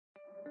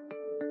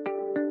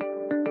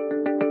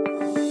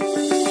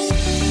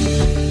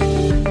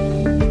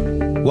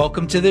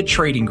Welcome to the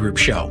Trading Group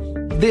Show.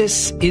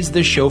 This is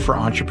the show for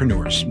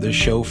entrepreneurs, the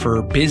show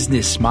for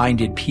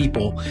business-minded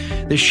people,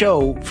 the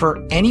show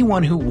for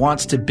anyone who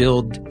wants to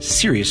build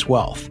serious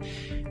wealth.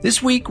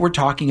 This week, we're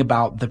talking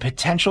about the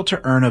potential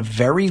to earn a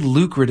very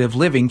lucrative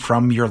living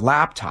from your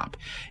laptop.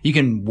 You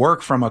can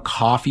work from a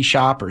coffee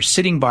shop or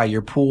sitting by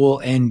your pool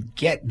and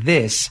get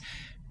this,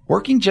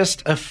 working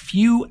just a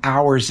few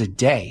hours a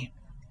day.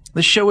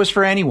 The show is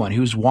for anyone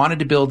who's wanted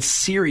to build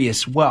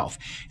serious wealth.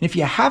 And if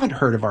you haven't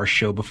heard of our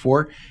show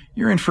before,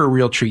 you're in for a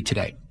real treat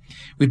today.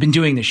 We've been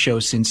doing this show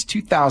since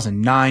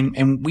 2009,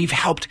 and we've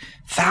helped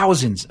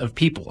thousands of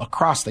people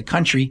across the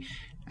country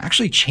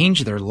actually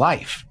change their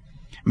life.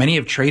 Many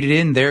have traded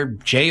in their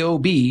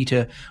job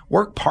to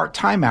work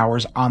part-time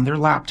hours on their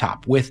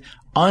laptop with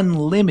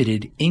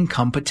unlimited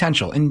income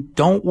potential. And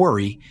don't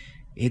worry,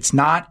 it's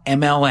not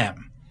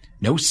MLM.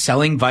 No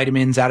selling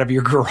vitamins out of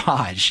your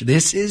garage.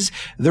 This is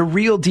the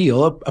real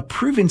deal, a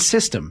proven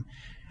system.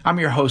 I'm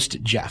your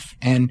host, Jeff,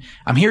 and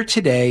I'm here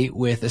today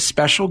with a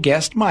special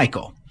guest,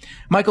 Michael.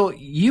 Michael,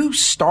 you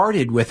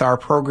started with our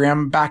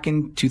program back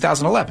in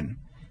 2011.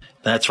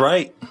 That's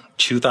right.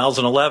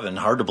 2011.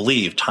 Hard to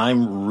believe.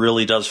 Time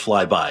really does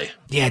fly by.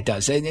 Yeah, it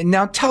does. And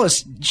now tell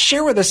us,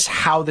 share with us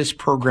how this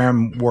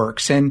program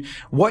works and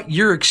what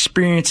your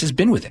experience has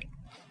been with it.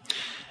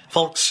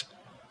 Folks,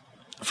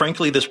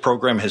 frankly, this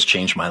program has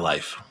changed my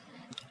life.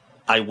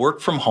 I work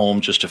from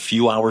home just a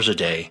few hours a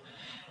day,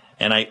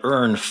 and I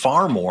earn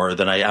far more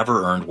than I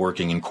ever earned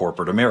working in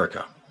corporate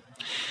America.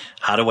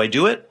 How do I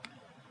do it?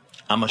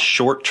 I'm a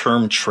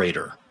short-term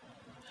trader.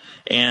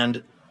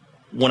 And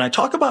when I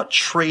talk about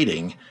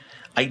trading,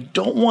 I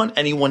don't want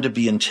anyone to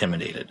be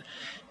intimidated.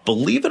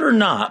 Believe it or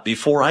not,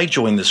 before I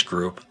joined this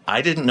group,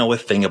 I didn't know a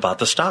thing about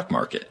the stock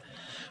market.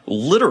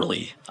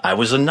 Literally, I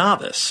was a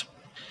novice.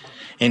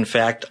 In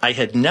fact, I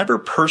had never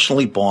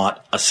personally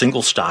bought a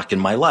single stock in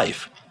my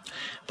life.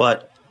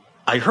 But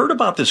I heard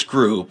about this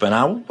group, and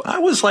I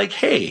was like,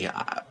 hey,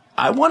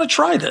 I want to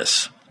try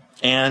this.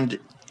 And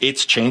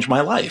it's changed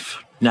my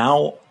life.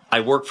 Now I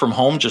work from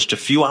home just a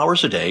few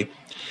hours a day,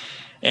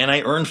 and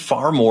I earn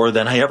far more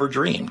than I ever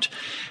dreamed.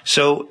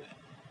 So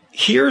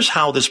here's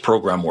how this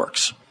program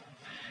works.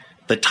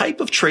 The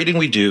type of trading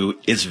we do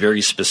is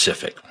very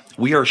specific.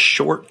 We are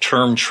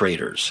short-term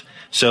traders.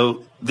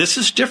 So this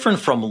is different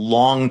from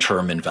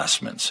long-term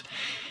investments.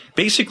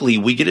 Basically,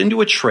 we get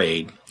into a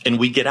trade and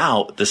we get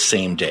out the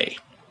same day.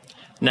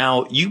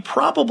 Now, you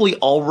probably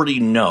already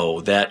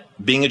know that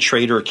being a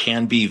trader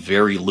can be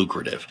very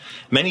lucrative.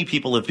 Many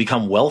people have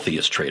become wealthy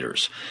as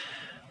traders.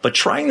 But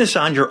trying this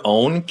on your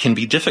own can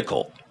be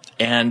difficult.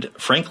 And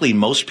frankly,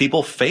 most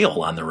people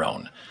fail on their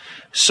own.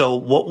 So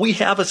what we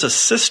have is a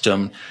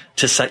system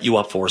to set you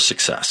up for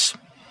success.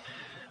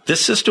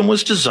 This system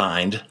was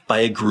designed by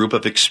a group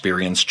of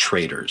experienced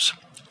traders.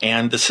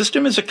 And the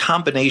system is a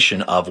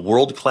combination of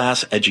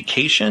world-class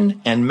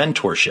education and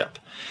mentorship.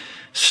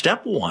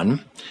 Step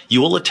one,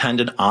 you will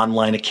attend an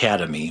online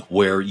academy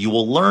where you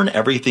will learn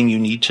everything you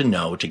need to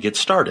know to get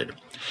started.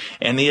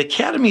 And the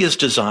academy is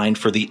designed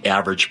for the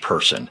average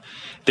person.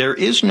 There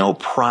is no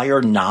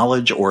prior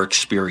knowledge or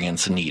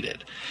experience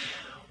needed.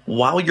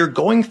 While you're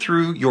going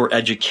through your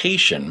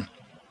education,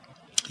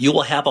 you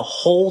will have a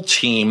whole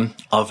team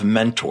of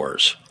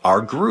mentors,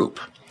 our group,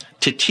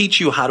 to teach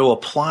you how to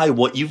apply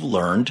what you've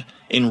learned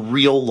in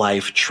real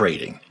life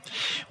trading.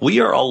 We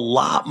are a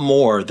lot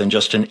more than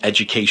just an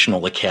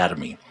educational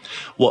academy.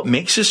 What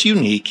makes us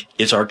unique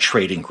is our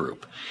trading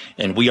group,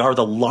 and we are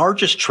the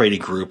largest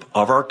trading group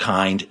of our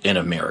kind in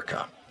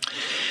America.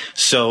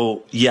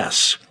 So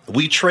yes,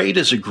 we trade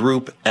as a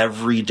group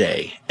every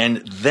day,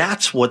 and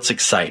that's what's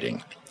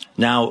exciting.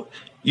 Now,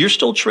 you're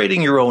still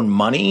trading your own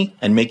money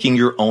and making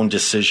your own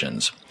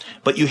decisions,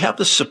 but you have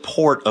the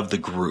support of the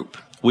group,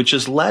 which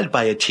is led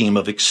by a team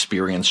of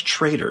experienced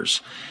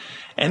traders.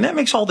 And that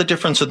makes all the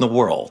difference in the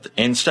world.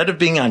 Instead of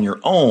being on your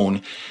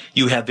own,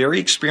 you have very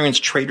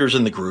experienced traders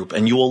in the group,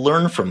 and you will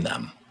learn from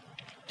them.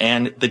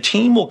 And the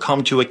team will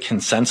come to a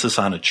consensus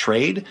on a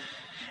trade,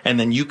 and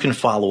then you can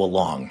follow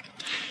along.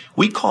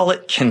 We call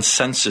it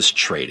consensus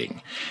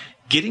trading.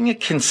 Getting a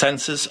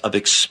consensus of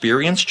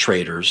experienced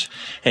traders,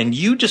 and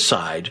you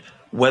decide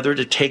whether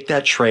to take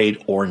that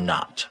trade or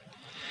not.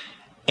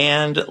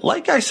 And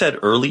like I said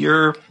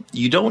earlier,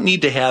 you don't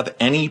need to have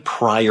any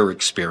prior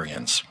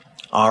experience.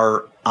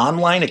 Our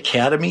online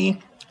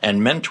academy and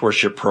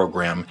mentorship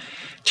program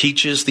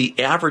teaches the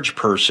average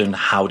person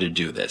how to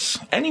do this.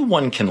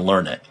 Anyone can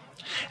learn it.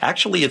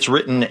 Actually, it's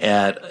written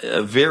at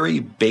a very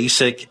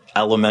basic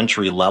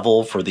elementary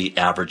level for the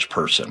average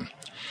person.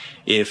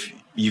 If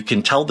you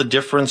can tell the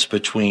difference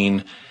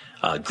between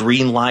a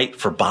green light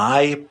for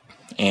buy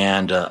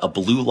and a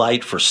blue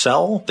light for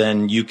sell,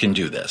 then you can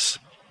do this.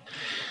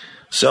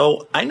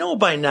 So I know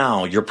by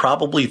now you're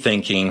probably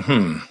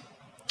thinking,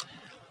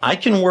 I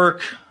can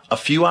work a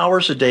few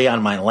hours a day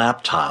on my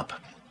laptop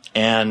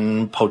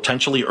and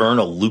potentially earn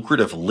a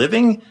lucrative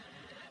living?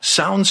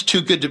 Sounds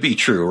too good to be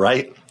true,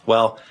 right?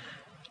 Well,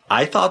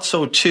 I thought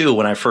so too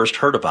when I first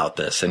heard about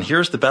this. And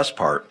here's the best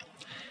part.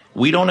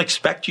 We don't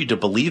expect you to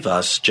believe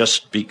us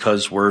just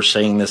because we're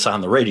saying this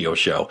on the radio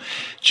show.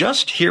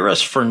 Just hear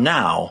us for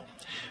now.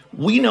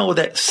 We know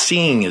that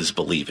seeing is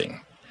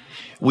believing.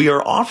 We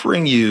are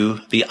offering you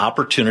the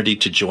opportunity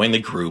to join the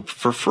group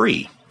for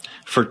free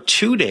for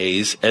 2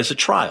 days as a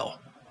trial.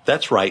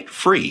 That's right,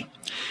 free.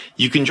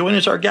 You can join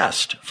as our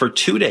guest for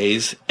 2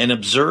 days and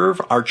observe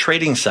our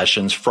trading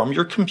sessions from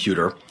your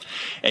computer,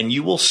 and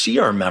you will see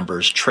our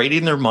members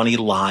trading their money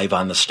live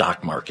on the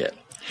stock market.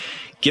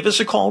 Give us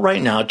a call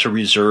right now to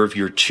reserve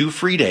your 2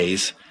 free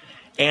days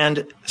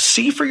and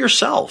see for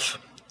yourself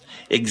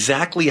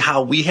exactly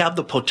how we have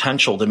the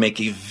potential to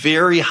make a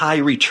very high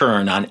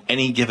return on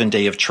any given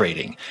day of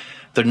trading.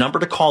 The number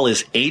to call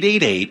is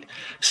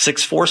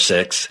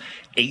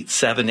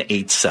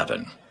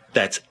 888-646-8787.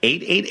 That's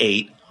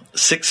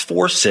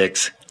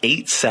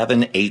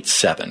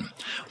 888-646-8787.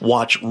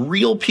 Watch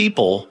real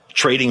people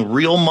trading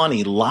real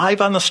money live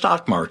on the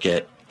stock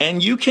market,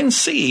 and you can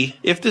see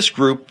if this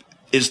group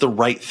is the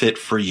right fit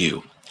for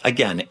you.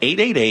 Again,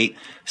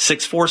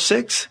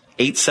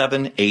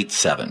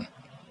 888-646-8787.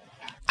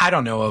 I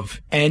don't know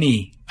of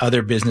any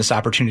other business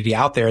opportunity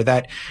out there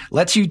that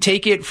lets you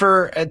take it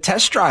for a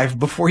test drive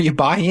before you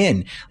buy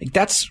in. Like,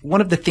 that's one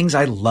of the things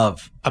I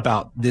love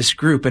about this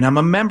group, and I'm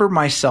a member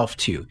myself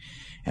too.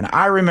 And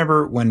I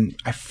remember when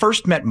I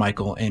first met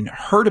Michael and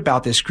heard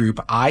about this group,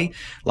 I,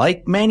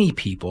 like many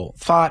people,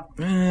 thought,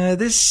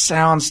 this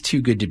sounds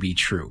too good to be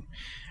true.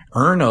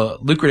 Earn a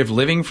lucrative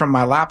living from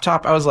my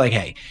laptop. I was like,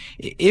 hey,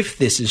 if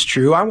this is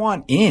true, I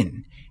want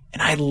in.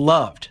 And I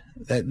loved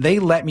that they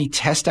let me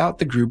test out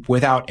the group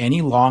without any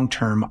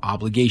long-term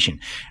obligation.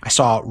 I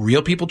saw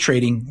real people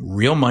trading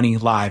real money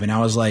live, and I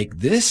was like,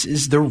 this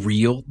is the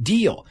real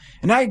deal.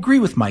 And I agree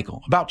with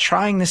Michael about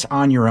trying this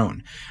on your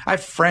own. I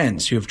have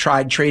friends who have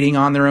tried trading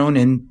on their own,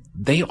 and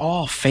they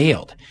all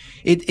failed.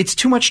 It's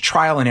too much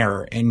trial and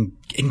error and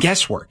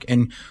guesswork.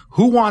 And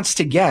who wants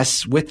to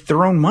guess with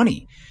their own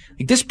money?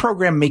 This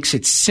program makes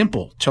it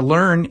simple to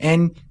learn,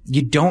 and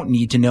you don't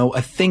need to know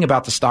a thing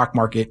about the stock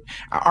market.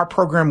 Our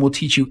program will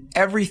teach you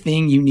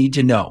everything you need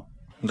to know.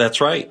 That's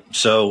right.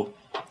 So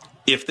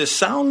if this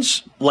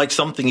sounds like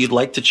something you'd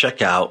like to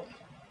check out,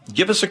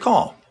 give us a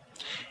call.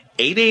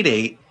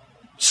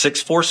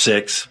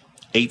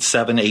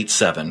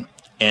 888-646-8787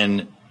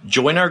 and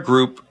join our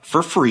group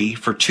for free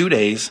for 2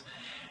 days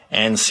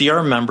and see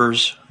our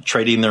members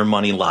trading their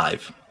money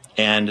live.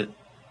 And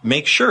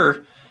make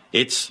sure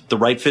it's the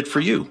right fit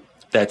for you.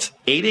 That's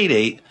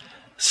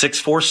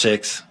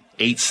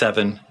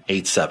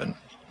 888-646-8787.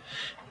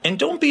 And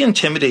don't be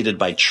intimidated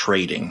by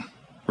trading.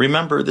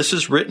 Remember, this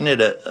is written at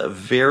a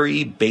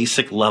very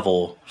basic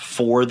level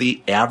for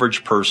the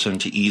average person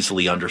to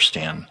easily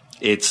understand.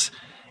 It's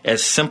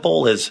as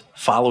simple as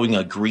following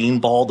a green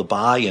ball to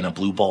buy and a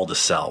blue ball to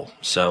sell.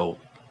 So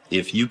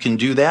if you can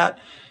do that,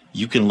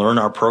 you can learn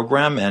our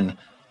program and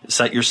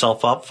set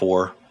yourself up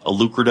for a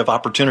lucrative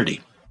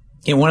opportunity.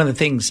 And one of the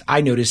things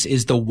I notice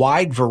is the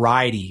wide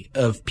variety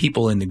of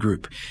people in the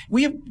group.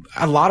 We have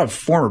a lot of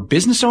former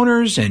business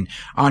owners and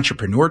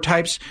entrepreneur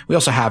types. We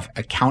also have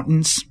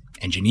accountants,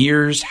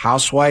 engineers,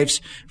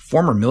 housewives,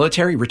 former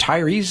military,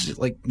 retirees,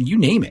 like you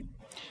name it.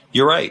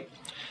 You're right.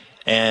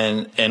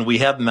 And we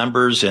have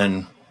members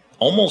in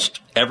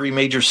almost every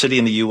major city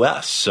in the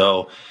U.S.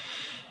 So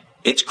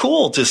it's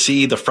cool to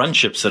see the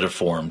friendships that have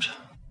formed.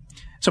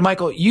 So,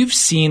 Michael, you've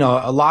seen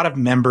a lot of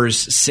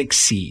members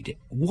succeed.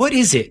 What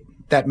is it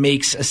that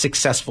makes a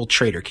successful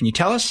trader? Can you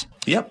tell us?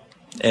 Yep.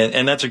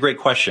 And that's a great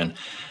question.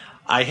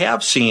 I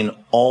have seen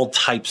all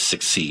types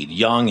succeed,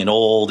 young and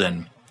old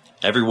and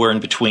everywhere in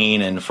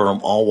between and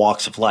from all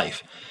walks of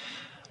life.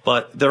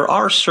 But there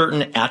are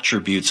certain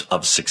attributes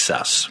of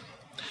success.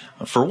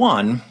 For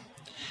one,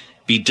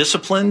 be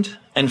disciplined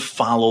and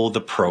follow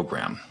the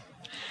program.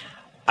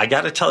 I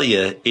got to tell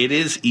you, it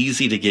is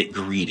easy to get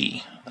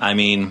greedy. I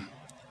mean,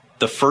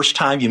 the first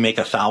time you make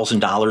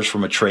 $1,000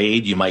 from a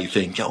trade, you might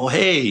think, oh,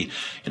 hey,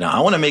 I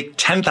want to make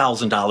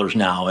 $10,000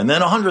 now, and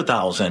then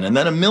 $100,000, and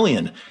then $1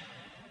 million.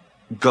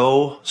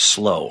 Go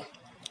slow.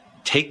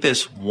 Take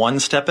this one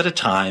step at a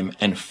time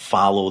and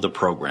follow the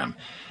program.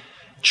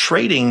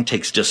 Trading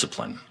takes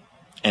discipline,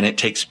 and it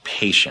takes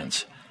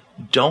patience.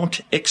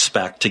 Don't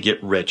expect to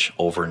get rich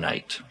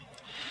overnight.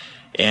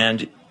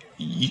 And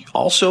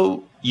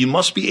you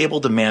must be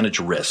able to manage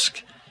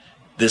risk.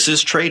 This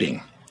is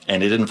trading.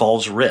 And it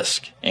involves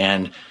risk.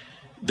 And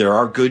there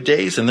are good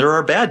days and there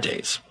are bad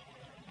days.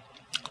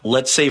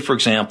 Let's say, for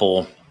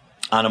example,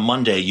 on a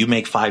Monday, you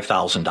make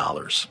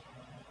 $5,000.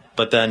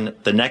 But then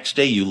the next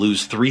day you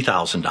lose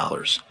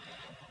 $3,000.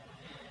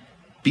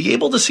 Be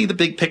able to see the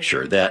big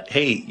picture that,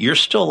 hey, you're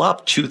still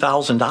up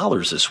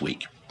 $2,000 this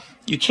week.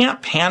 You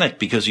can't panic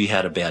because you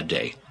had a bad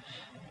day.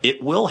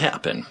 It will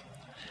happen.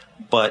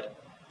 But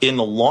in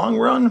the long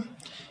run,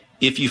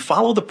 if you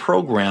follow the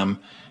program,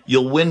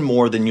 you'll win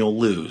more than you'll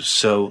lose.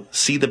 So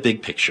see the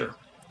big picture.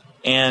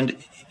 And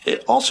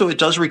it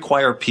does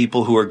require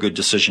people who are good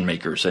decision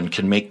makers and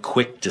can make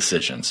quick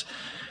decisions.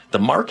 The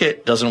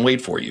market doesn't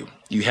wait for you.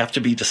 You have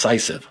to be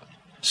decisive.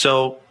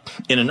 So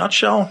in a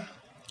nutshell,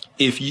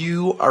 If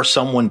you are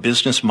someone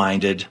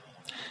business-minded,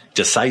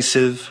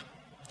 decisive,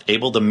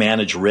 able to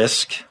manage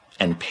risk,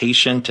 and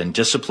patient and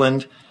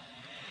disciplined,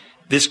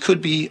 this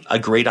could be a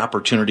great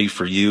opportunity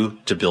for you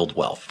to build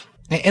wealth.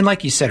 And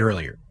like you said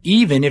earlier,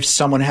 even if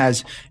someone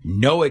has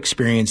no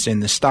experience in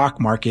the stock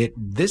market,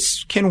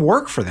 this can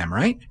work for them,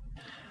 right?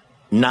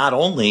 Not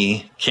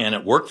only can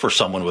it work for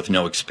someone with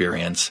no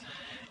experience,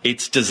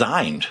 it's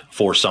designed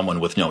for someone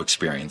with no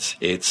experience.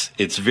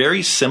 It's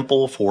very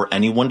simple for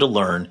anyone to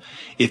learn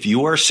if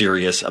you are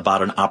serious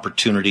about an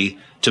opportunity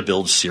to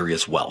build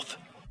serious wealth.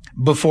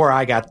 Before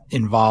I got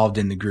involved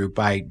in the group,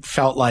 I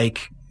felt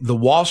like the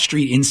Wall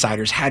Street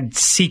insiders had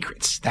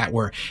secrets that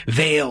were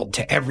veiled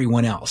to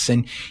everyone else.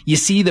 And you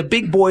see the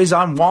big boys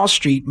on Wall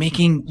Street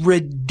making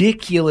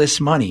ridiculous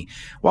money,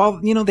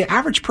 while, the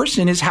average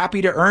person is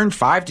happy to earn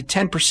 5 to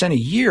 10% a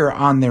year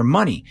on their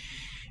money.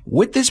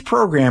 With this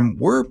program,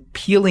 we're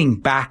peeling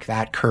back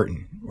that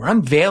curtain. We're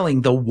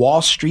unveiling the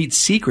Wall Street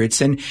secrets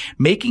and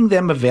making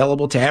them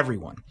available to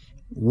everyone.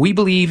 We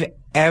believe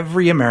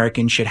every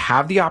American should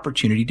have the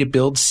opportunity to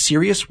build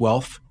serious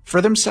wealth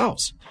for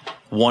themselves.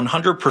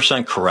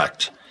 100%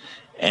 correct.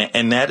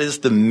 And that is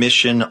the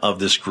mission of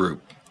this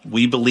group.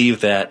 We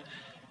believe that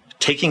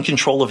taking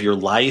control of your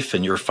life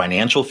and your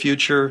financial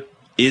future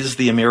is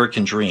the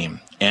American dream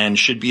and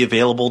should be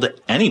available to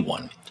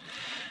anyone.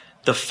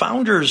 The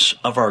founders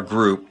of our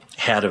group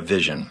had a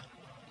vision,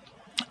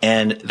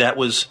 and that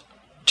was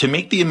to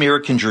make the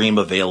American dream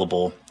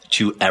available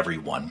to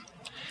everyone.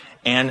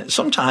 And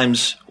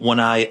sometimes when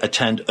I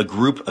attend a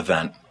group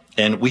event,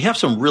 and we have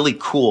some really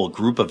cool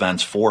group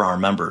events for our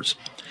members,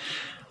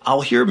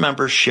 I'll hear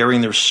members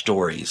sharing their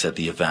stories at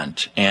the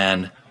event,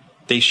 and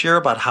they share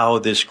about how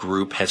this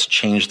group has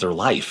changed their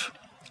life.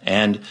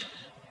 And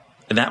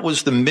that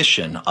was the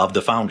mission of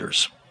the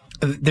founders.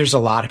 There's a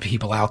lot of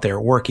people out there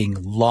working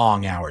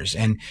long hours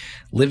and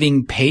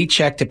living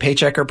paycheck to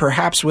paycheck, or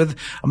perhaps with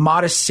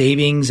modest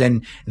savings.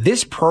 And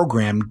this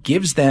program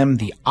gives them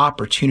the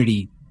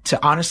opportunity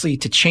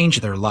to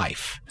change their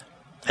life.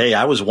 Hey,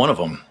 I was one of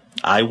them.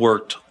 I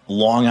worked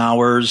long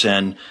hours,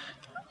 and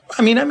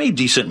I made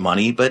decent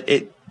money, but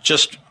it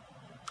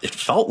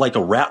felt like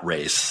a rat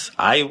race.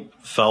 I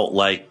felt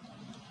like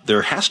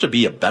there has to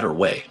be a better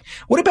way.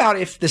 What about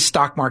if the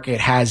stock market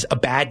has a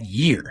bad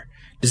year?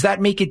 Does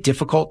that make it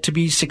difficult to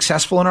be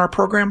successful in our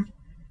program?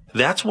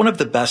 That's one of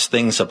the best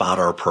things about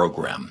our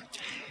program.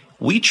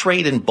 We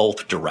trade in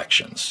both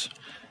directions.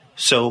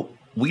 So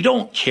we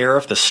don't care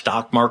if the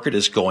stock market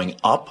is going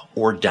up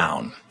or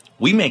down.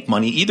 We make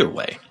money either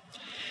way.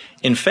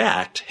 In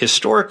fact,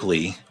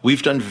 historically,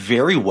 we've done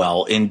very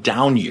well in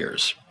down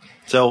years.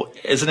 So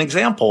as an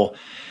example,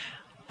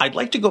 I'd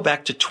like to go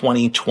back to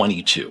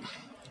 2022.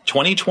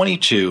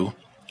 2022,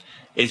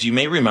 as you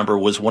may remember,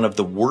 was one of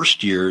the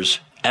worst years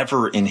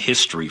ever in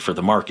history for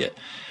the market.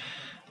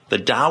 The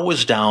Dow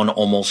was down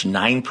almost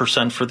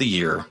 9% for the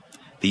year,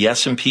 the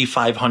S&P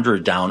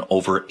 500 down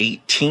over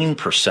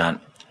 18%,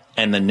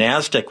 and the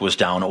NASDAQ was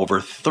down over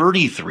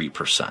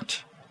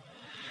 33%.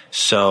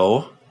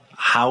 So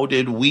how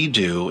did we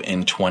do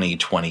in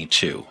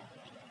 2022?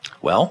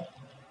 Well,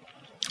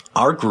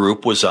 our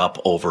group was up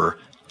over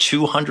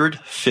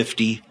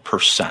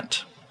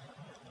 250%.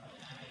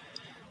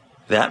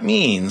 That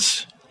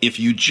means if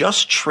you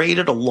just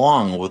traded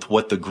along with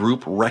what the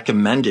group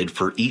recommended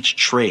for each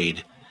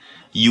trade,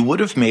 you would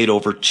have made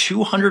over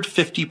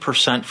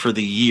 250% for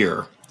the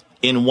year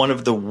in one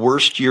of the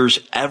worst years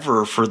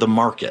ever for the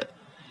market.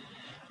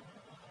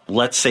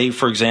 Let's say,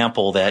 for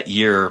example, that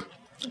year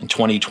in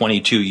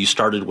 2022, you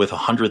started with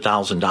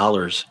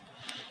 $100,000.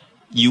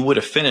 You would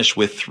have finished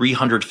with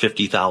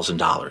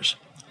 $350,000.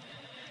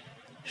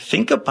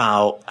 Think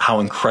about how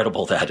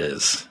incredible that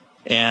is.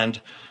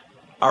 And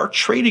our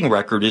trading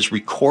record is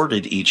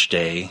recorded each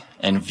day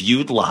and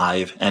viewed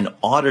live and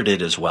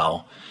audited as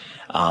well,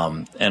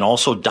 and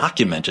also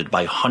documented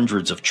by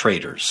hundreds of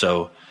traders.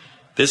 So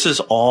this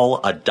is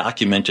all a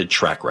documented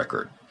track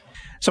record.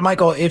 So,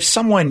 Michael, if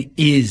someone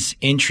is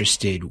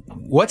interested,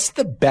 what's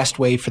the best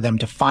way for them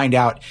to find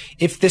out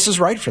if this is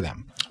right for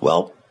them?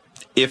 Well,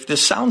 if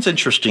this sounds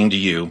interesting to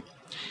you,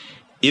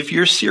 if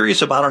you're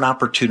serious about an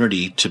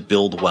opportunity to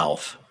build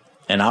wealth,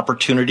 an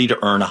opportunity to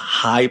earn a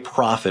high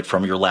profit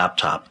from your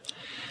laptop,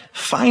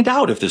 find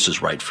out if this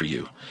is right for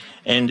you.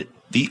 And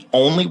the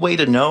only way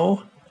to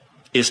know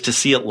is to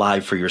see it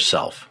live for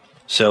yourself.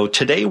 So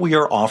today we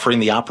are offering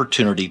the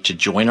opportunity to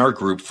join our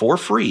group for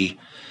free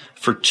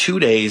for 2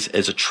 days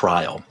as a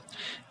trial.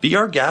 Be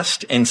our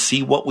guest and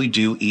see what we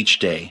do each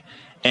day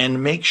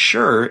and make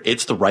sure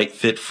it's the right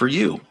fit for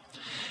you.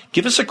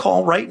 Give us a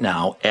call right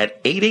now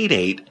at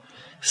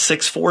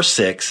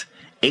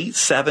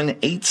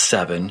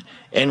 888-646-8787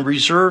 and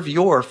reserve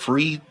your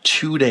free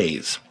 2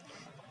 days.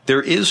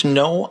 There is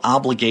no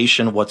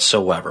obligation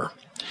whatsoever.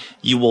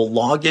 You will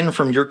log in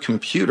from your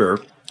computer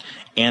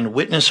and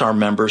witness our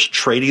members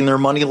trading their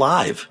money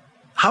live.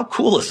 How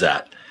cool is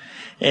that?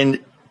 And,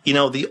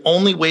 the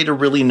only way to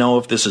really know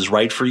if this is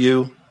right for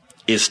you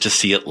is to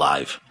see it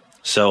live.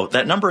 So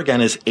that number again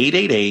is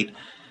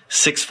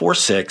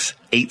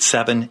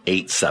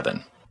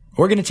 888-646-8787.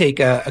 We're going to take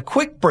a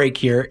quick break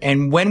here,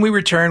 and when we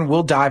return,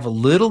 we'll dive a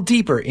little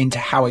deeper into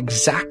how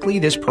exactly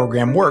this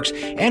program works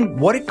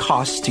and what it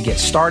costs to get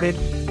started,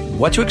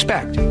 what to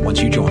expect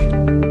once you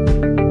join.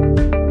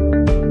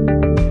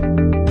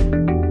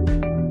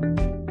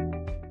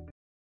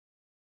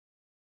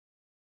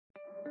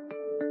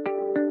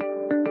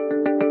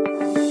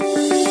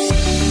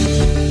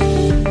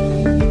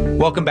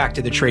 Welcome back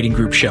to the Trading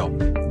Group Show.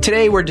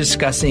 Today, we're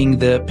discussing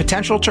the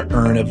potential to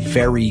earn a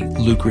very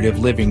lucrative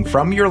living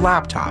from your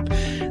laptop,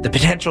 the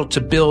potential to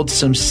build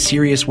some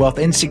serious wealth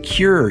and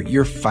secure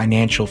your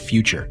financial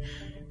future.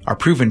 Our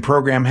proven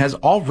program has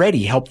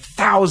already helped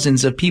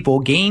thousands of people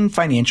gain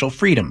financial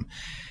freedom.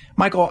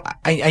 Michael,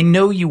 I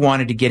know you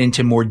wanted to get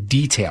into more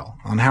detail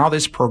on how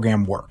this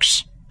program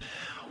works.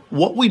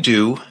 What we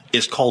do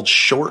is called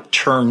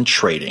short-term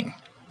trading.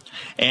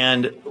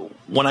 And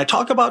when I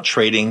talk about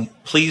trading,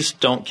 please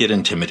don't get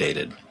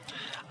intimidated.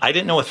 I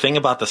didn't know a thing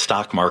about the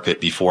stock market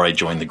before I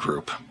joined the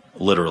group,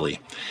 literally.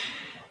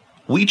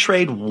 We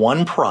trade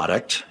one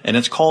product, and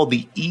it's called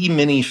the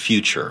E-mini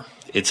Future.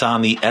 It's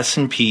on the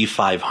S&P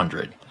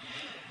 500.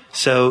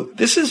 So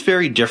this is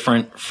very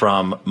different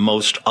from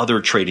most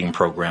other trading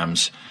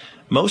programs.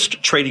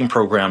 Most trading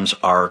programs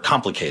are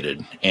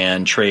complicated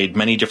and trade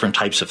many different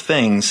types of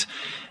things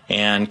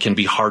and can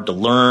be hard to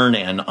learn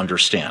and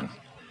understand.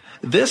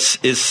 This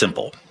is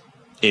simple.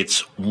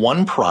 It's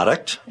one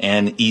product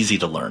and easy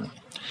to learn.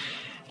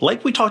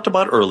 Like we talked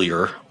about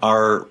earlier,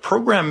 our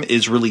program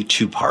is really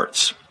two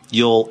parts.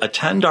 You'll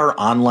attend our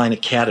online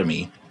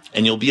academy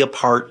and you'll be a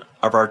part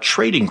of our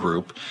trading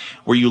group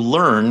where you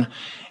learn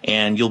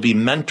and you'll be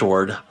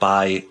mentored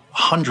by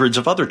hundreds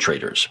of other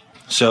traders.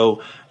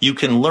 So you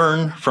can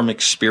learn from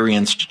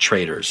experienced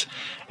traders.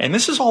 And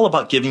this is all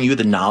about giving you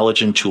the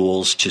knowledge and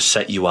tools to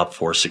set you up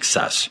for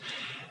success.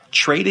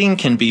 Trading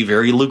can be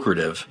very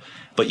lucrative,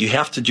 but you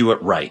have to do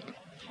it right.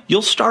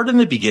 You'll start in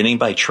the beginning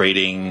by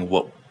trading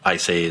what I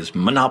say is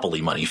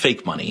monopoly money,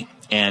 fake money,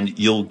 and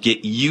you'll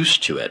get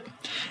used to it.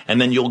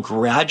 And then you'll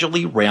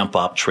gradually ramp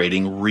up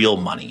trading real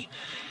money.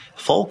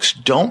 Folks,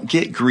 don't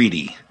get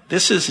greedy.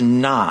 This is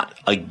not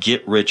a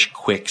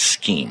get-rich-quick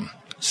scheme.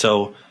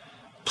 So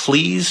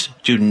please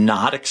do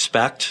not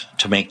expect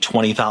to make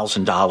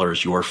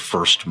 $20,000 your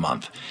first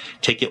month.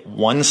 Take it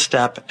one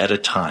step at a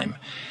time.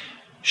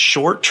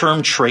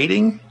 Short-term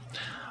trading,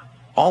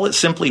 all it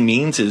simply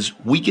means is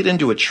we get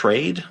into a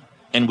trade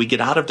and we get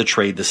out of the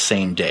trade the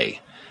same day.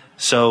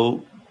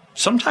 So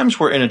sometimes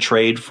we're in a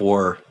trade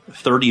for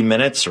 30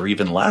 minutes or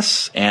even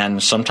less,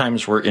 and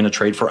sometimes we're in a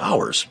trade for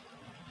hours.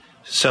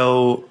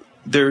 So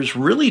there's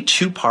really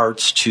two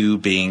parts to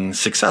being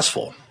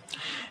successful: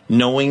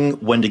 knowing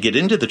when to get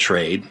into the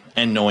trade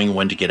and knowing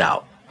when to get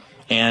out.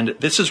 And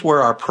this is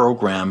where our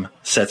program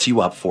sets you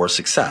up for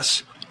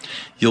success.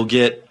 You'll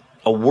get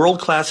a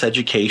world-class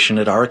education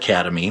at our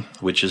academy,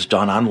 which is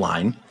done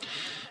online.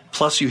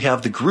 Plus, you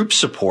have the group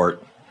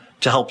support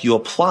to help you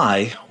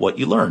apply what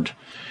you learned.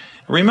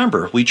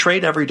 Remember, we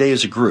trade every day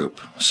as a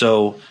group,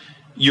 so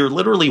you're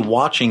literally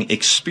watching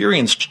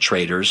experienced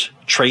traders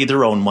trade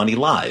their own money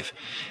live.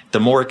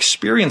 The more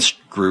experienced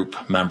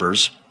group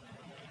members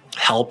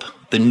help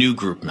the new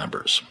group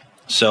members.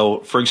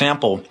 So, for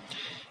example,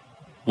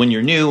 when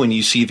you're new and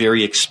you see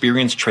very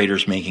experienced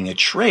traders making a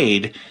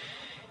trade,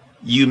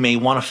 you may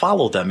want to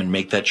follow them and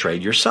make that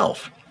trade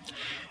yourself.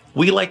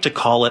 We like to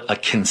call it a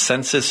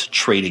consensus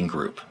trading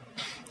group.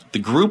 The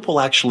group will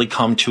actually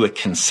come to a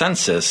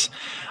consensus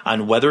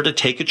on whether to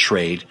take a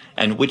trade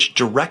and which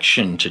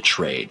direction to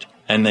trade.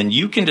 And then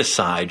you can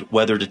decide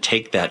whether to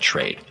take that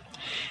trade.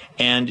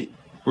 And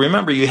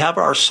remember, you have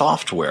our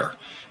software,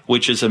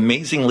 which is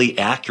amazingly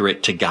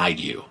accurate to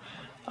guide you.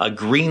 A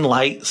green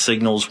light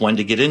signals when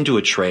to get into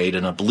a trade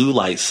and a blue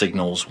light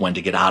signals when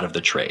to get out of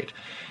the trade.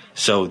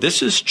 So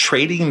this is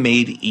trading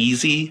made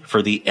easy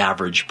for the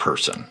average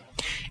person.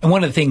 And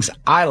one of the things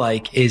I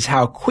like is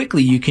how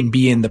quickly you can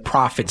be in the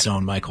profit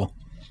zone, Michael.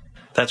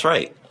 That's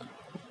right.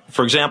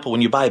 For example,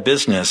 when you buy a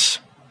business,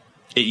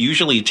 it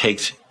usually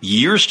takes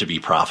years to be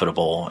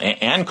profitable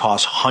and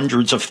costs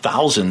hundreds of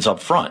thousands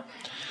up front.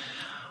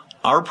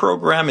 Our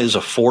program is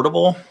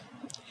affordable,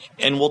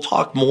 and we'll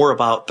talk more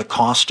about the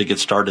cost to get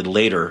started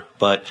later,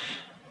 but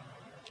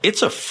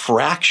it's a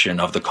fraction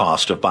of the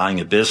cost of buying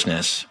a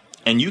business,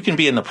 and you can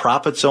be in the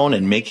profit zone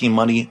and making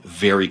money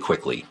very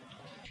quickly.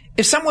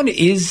 If someone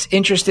is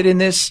interested in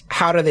this,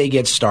 how do they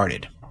get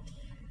started?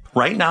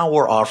 Right now,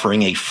 we're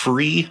offering a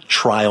free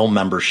trial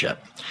membership.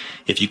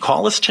 If you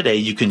call us today,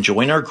 you can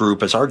join our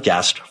group as our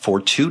guest for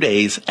 2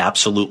 days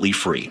absolutely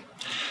free.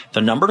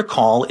 The number to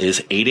call is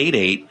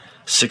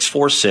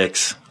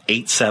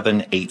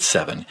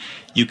 888-646-8787.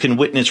 You can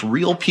witness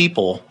real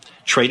people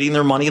trading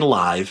their money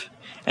live,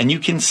 and you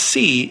can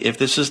see if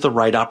this is the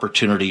right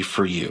opportunity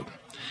for you.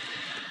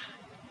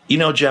 You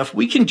know, Jeff,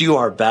 we can do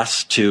our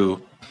best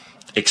to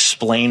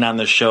explain on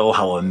the show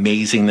how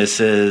amazing this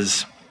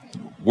is,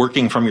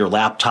 working from your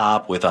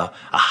laptop with a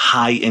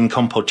high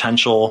income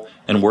potential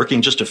and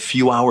working just a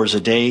few hours a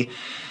day.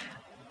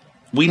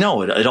 We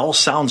know it all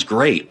sounds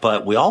great,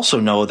 but we also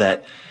know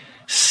that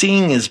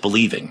seeing is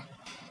believing.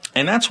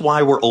 And that's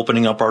why we're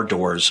opening up our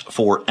doors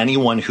for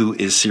anyone who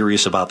is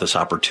serious about this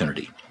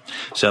opportunity.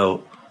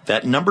 So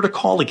that number to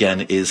call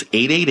again is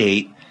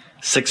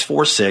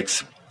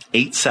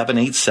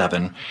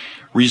 888-646-8787.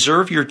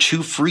 Reserve your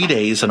 2 free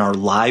days in our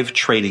live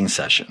trading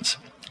sessions.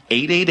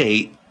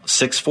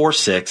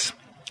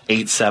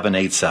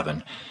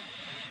 888-646-8787.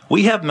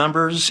 We have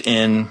members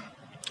in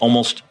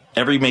almost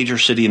every major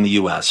city in the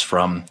U.S.,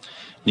 from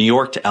New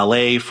York to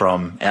L.A.,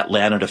 from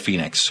Atlanta to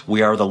Phoenix.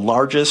 We are the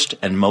largest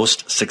and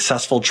most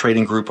successful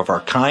trading group of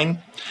our kind.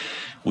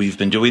 We've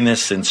been doing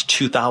this since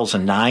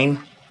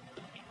 2009.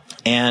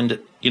 And,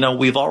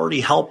 we've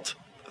already helped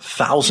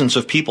thousands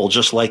of people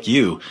just like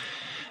you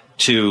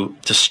to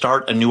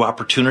start a new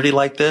opportunity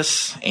like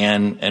this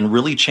and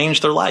really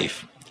change their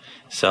life.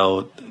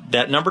 So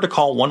that number to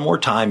call one more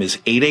time is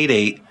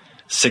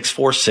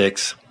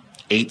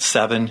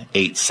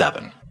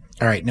 888-646-8787.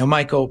 All right. Now,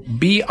 Michael,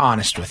 be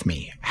honest with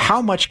me.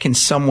 How much can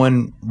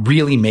someone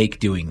really make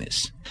doing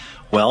this?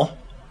 Well,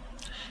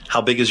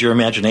 how big is your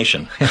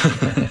imagination?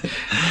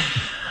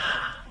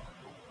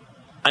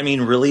 I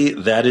mean, really,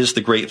 that is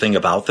the great thing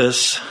about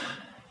this.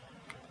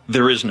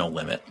 There is no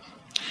limit.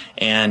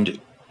 And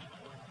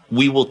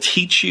we will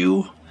teach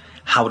you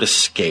how to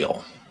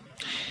scale.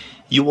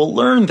 You will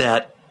learn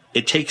that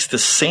it takes the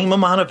same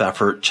amount of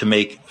effort to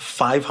make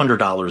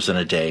 $500 in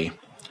a day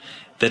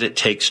that it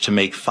takes to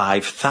make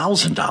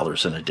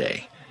 $5,000 in a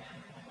day.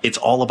 It's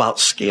all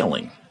about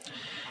scaling.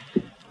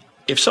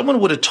 If someone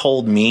would have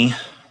told me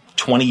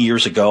 20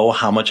 years ago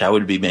how much I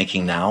would be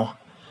making now,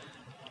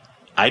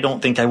 I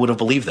don't think I would have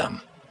believed them.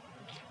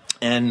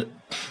 And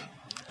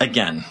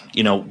again,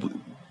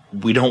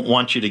 we don't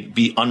want you to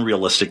be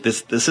unrealistic.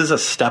 This is a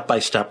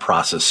step-by-step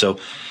process. So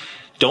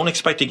don't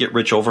expect to get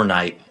rich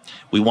overnight.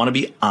 We want to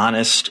be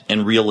honest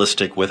and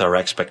realistic with our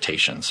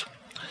expectations.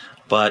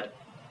 But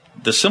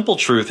the simple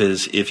truth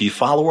is, if you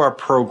follow our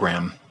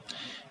program,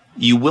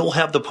 you will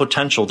have the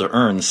potential to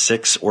earn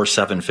 6 or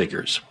 7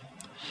 figures.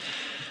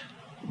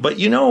 But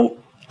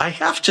I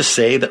have to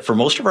say that for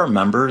most of our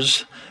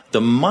members, the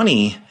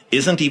money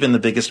isn't even the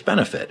biggest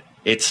benefit.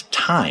 It's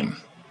time.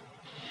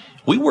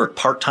 We work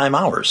part-time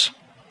hours,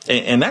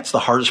 and that's the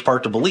hardest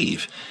part to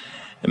believe.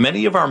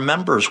 Many of our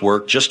members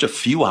work just a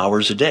few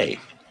hours a day.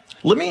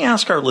 Let me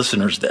ask our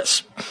listeners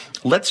this.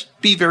 Let's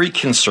be very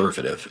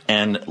conservative,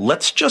 and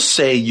let's just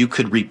say you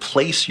could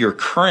replace your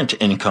current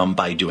income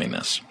by doing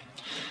this.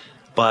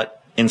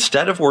 But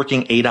instead of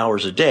working 8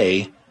 hours a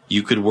day,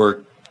 you could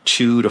work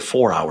 2 to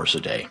 4 hours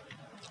a day.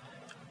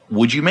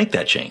 Would you make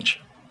that change?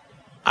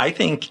 I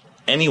think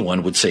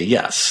anyone would say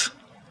yes.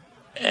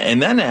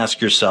 And then ask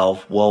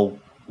yourself, well,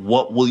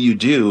 what will you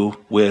do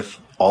with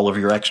all of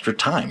your extra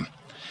time?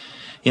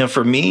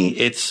 For me,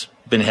 it's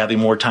been having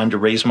more time to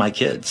raise my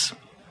kids.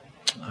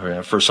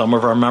 For some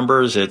of our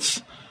members,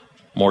 it's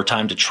more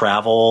time to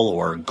travel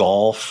or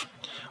golf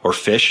or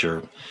fish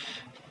or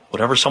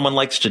whatever someone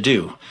likes to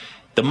do.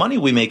 The money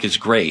we make is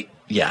great,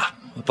 yeah.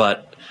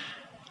 But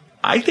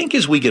I think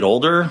as we get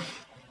older,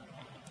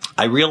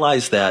 I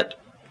realize that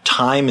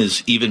time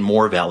is even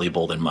more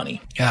valuable than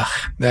money.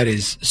 That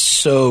is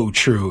so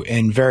true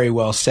and very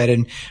well said.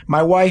 And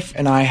my wife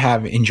and I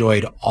have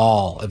enjoyed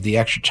all of the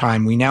extra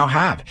time we now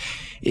have.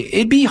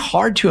 It'd be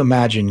hard to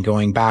imagine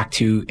going back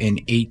to an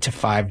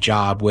 8-to-5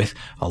 job with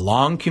a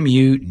long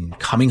commute and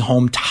coming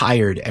home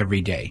tired every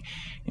day.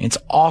 It's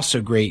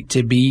also great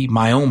to be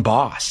my own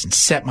boss and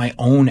set my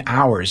own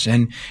hours.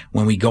 And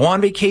when we go on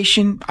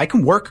vacation, I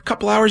can work a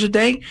couple hours a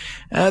day,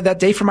 that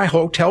day from my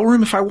hotel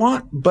room if I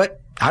want,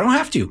 but I don't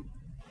have to.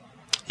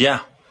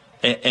 Yeah.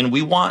 And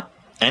we want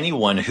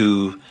anyone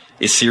who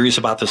is serious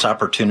about this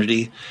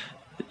opportunity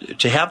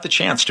to have the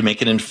chance to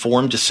make an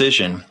informed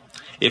decision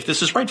if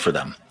this is right for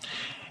them.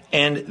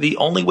 And the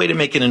only way to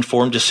make an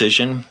informed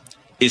decision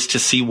is to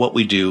see what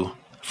we do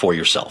for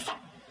yourself.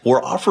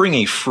 We're offering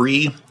a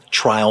free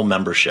trial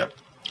membership.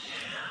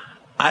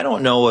 I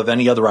don't know of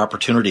any other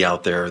opportunity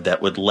out there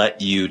that would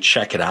let you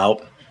check it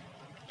out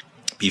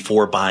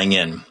before buying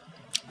in.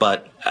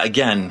 But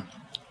again,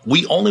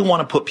 we only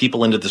want to put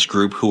people into this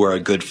group who are a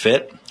good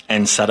fit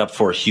and set up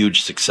for a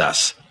huge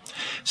success.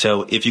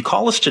 So if you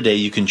call us today,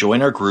 you can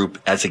join our group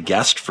as a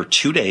guest for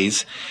 2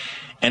 days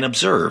and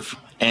observe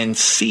and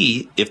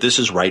see if this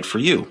is right for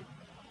you.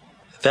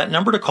 That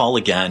number to call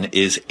again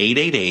is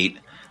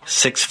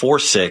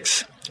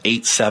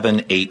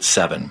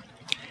 888-646-8787.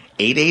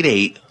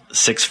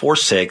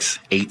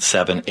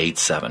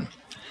 888-646-8787.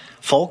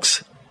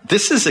 Folks,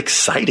 this is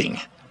exciting.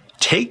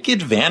 Take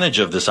advantage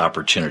of this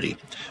opportunity.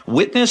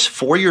 Witness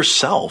for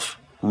yourself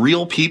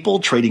real people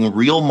trading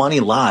real money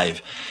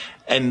live,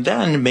 and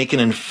then make an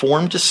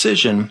informed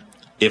decision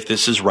if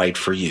this is right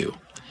for you.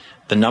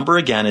 The number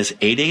again is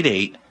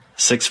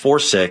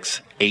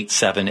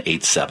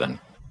 888-646-8787.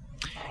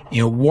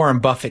 Warren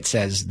Buffett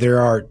says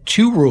there are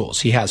 2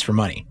 rules he has for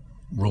money.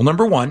 Rule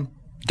number 1,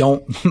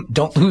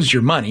 don't lose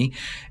your money.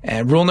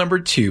 And rule number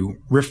 2,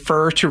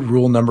 refer to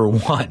rule number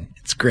 1.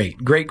 It's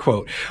great. Great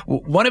quote.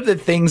 One of the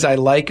things I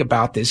like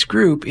about this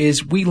group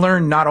is we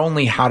learn not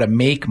only how to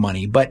make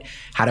money, but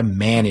how to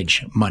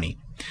manage money.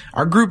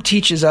 Our group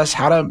teaches us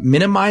how to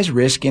minimize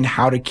risk and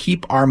how to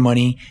keep our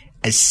money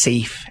as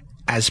safe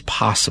as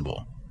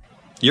possible.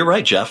 You're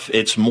right, Jeff.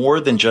 It's more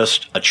than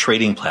just a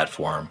trading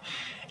platform.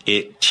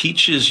 It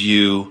teaches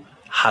you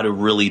how to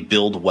really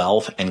build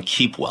wealth and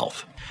keep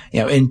wealth.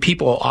 And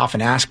people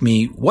often ask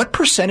me, what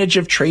percentage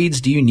of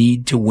trades do you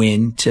need to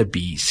win to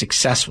be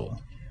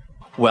successful?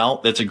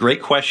 Well, that's a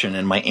great question,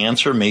 and my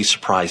answer may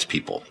surprise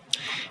people.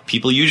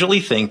 People usually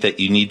think that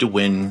you need to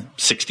win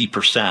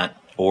 60%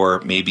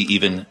 or maybe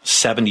even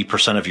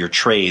 70% of your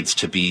trades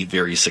to be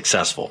very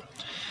successful.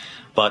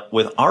 But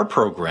with our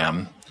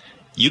program,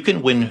 you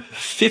can win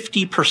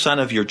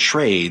 50% of your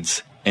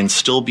trades and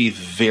still be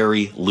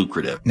very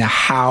lucrative. Now,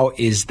 how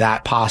is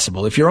that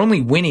possible? If you're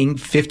only winning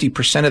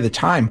 50% of the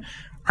time,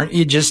 aren't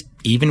you just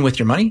even with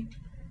your money?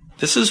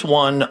 This is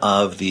one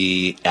of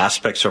the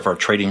aspects of our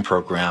trading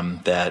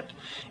program that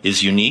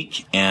is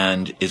unique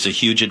and is a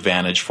huge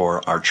advantage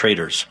for our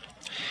traders.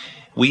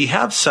 We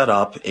have set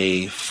up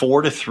a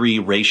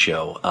 4-to-3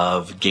 ratio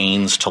of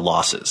gains to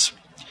losses.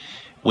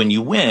 When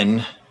you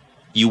win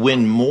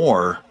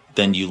more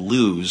than you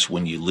lose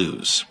when you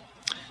lose.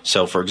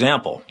 So, for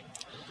example,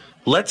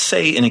 let's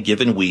say in a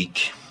given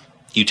week,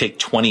 you take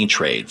 20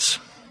 trades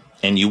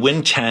and you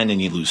win 10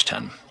 and you lose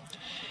 10.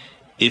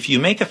 If you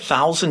make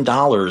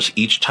 $1,000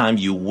 each time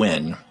you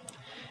win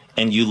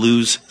and you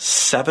lose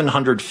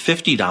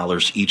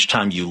 $750 each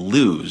time you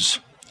lose,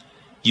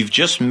 you've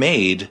just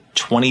made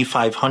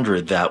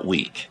 $2,500 that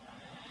week.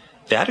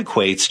 That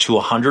equates to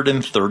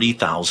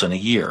 $130,000 a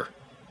year.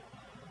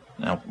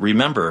 Now,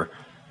 remember,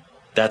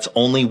 that's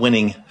only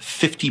winning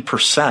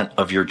 50%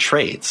 of your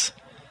trades.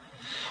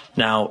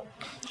 Now,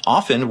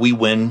 often we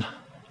win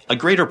a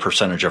greater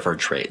percentage of our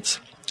trades,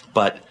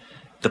 but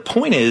the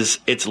point is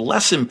it's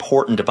less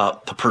important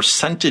about the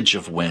percentage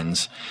of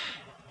wins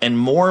and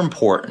more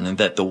important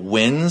that the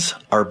wins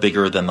are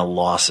bigger than the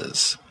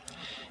losses.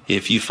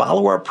 If you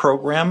follow our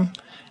program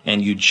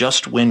and you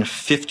just win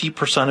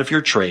 50% of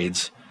your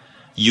trades,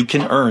 you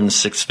can earn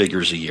 6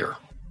 figures a year.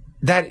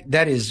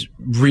 That is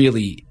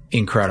really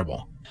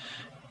incredible.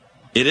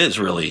 It is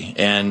really.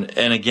 And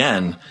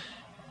again,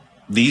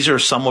 these are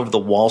some of the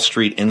Wall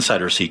Street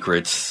insider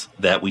secrets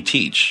that we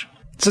teach.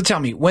 So tell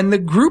me, when the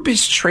group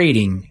is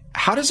trading,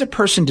 how does a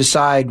person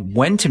decide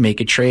when to make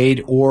a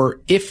trade or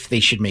if they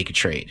should make a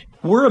trade?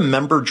 We're a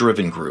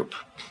member-driven group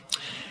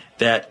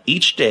that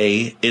each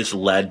day is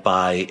led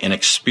by an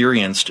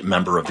experienced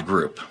member of the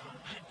group.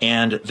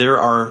 And there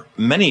are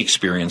many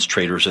experienced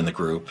traders in the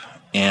group,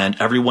 and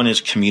everyone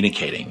is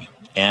communicating.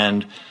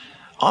 And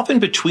often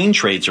between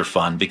trades are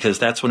fun because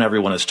that's when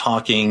everyone is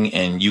talking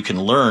and you can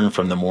learn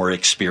from the more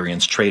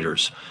experienced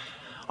traders.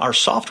 Our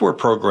software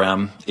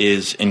program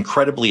is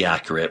incredibly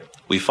accurate.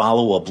 We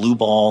follow a blue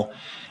ball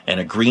and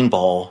a green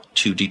ball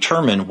to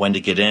determine when to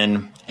get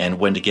in and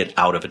when to get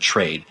out of a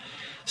trade.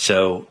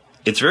 So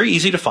it's very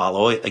easy to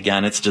follow.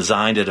 Again, it's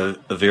designed at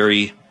a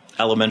very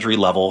elementary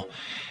level.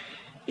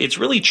 It's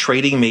really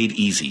trading made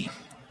easy.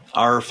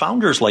 Our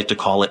founders like to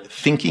call it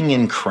thinking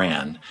in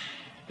crayon.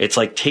 It's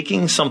like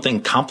taking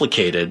something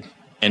complicated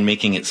and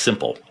making it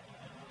simple.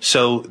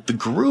 So the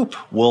group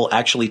will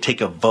actually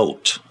take a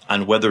vote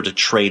on whether to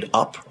trade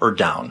up or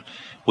down.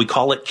 We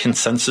call it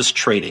consensus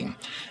trading,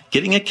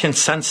 getting a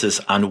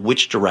consensus on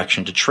which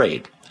direction to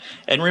trade.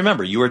 And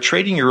remember, you are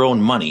trading your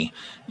own money.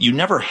 You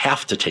never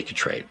have to take a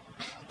trade.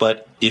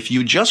 But if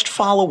you just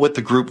follow what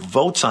the group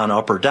votes on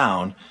up or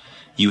down,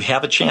 you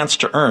have a chance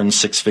to earn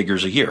 6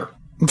 figures a year.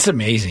 It's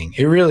amazing.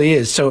 It really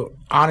is. So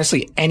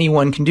honestly,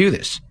 anyone can do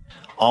this.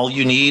 All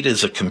you need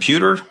is a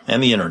computer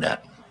and the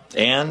internet.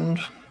 And,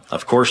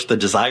 of course, the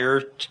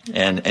desire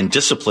and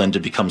discipline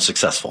to become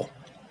successful.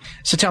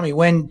 So tell me,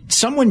 when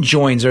someone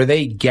joins, are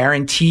they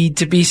guaranteed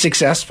to be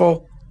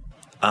successful?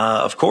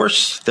 Of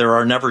course, there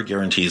are never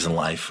guarantees in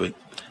life.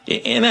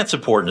 And that's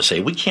important to say.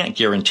 We can't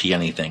guarantee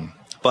anything.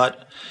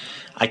 But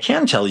I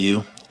can tell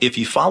you, if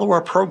you follow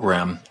our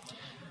program,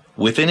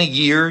 within a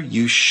year,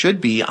 you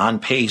should be on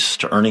pace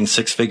to earning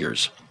 6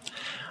 figures.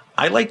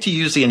 I like to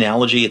use the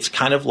analogy, it's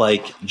kind of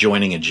like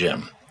joining a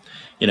gym.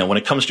 When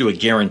it comes to a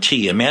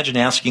guarantee, imagine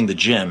asking the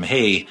gym,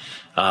 hey,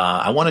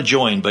 I want to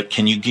join, but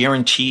can you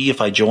guarantee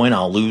if I join,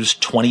 I'll lose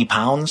 20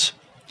 pounds?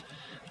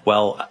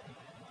 Well,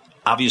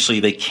 obviously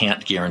they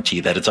can't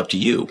guarantee that. It's up to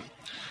you.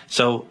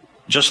 So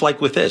just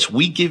like with this,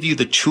 we give you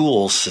the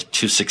tools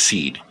to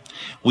succeed.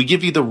 We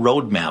give you the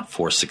roadmap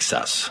for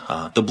success,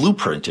 the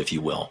blueprint, if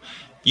you will.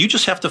 You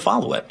just have to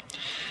follow it.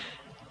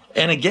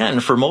 And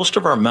again, for most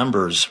of our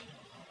members,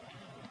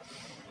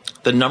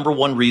 the number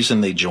one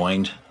reason they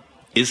joined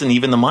isn't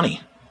even the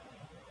money.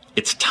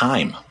 It's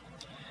time.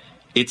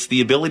 It's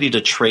the ability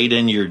to trade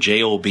in your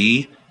JOB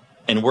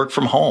and work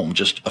from home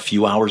just a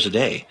few hours a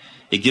day.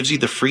 It gives you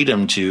the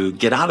freedom to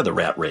get out of the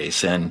rat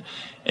race and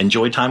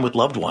enjoy time with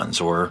loved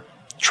ones or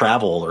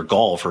travel or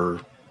golf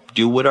or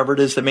do whatever it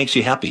is that makes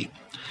you happy.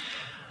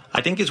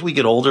 I think as we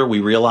get older,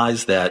 we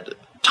realize that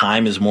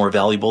time is more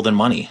valuable than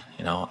money.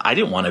 I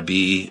didn't want to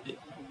be,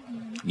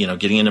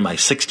 getting into my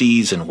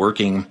 60s and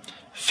working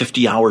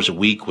 50 hours a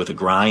week with a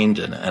grind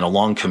and a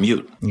long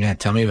commute. Yeah,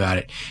 tell me about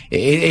it.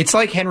 It's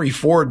like Henry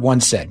Ford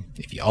once said,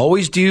 if you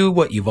always do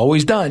what you've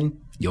always done,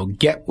 you'll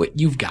get what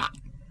you've got.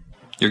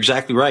 You're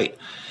exactly right.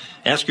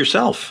 Ask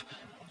yourself,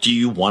 do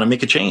you want to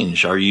make a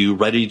change? Are you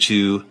ready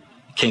to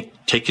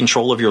take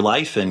control of your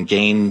life and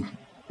gain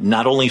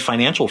not only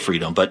financial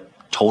freedom, but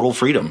total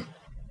freedom?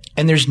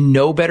 And there's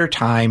no better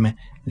time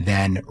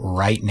than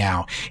right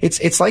now.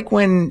 It's like,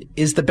 when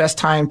is the best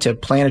time to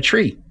plant a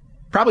tree?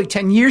 Probably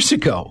 10 years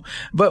ago,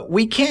 but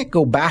we can't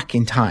go back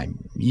in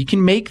time. You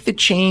can make the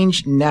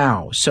change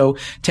now. So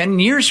 10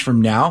 years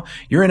from now,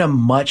 you're in a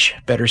much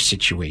better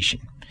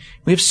situation.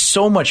 We have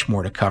so much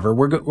more to cover.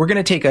 We're going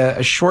to take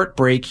a short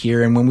break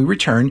here, and when we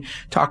return,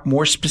 talk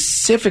more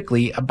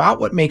specifically about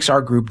what makes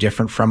our group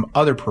different from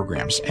other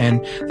programs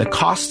and the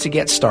costs to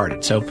get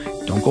started. So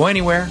don't go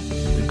anywhere.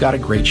 We've got a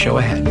great show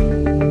ahead.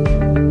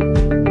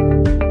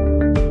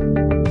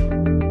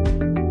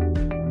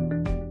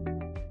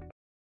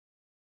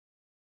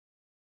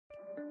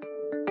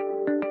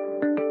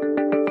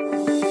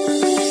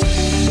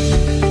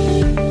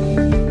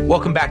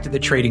 Welcome back to the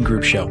Trading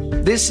Group Show.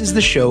 This is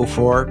the show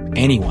for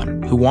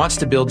anyone who wants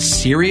to build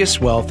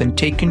serious wealth and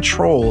take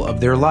control of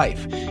their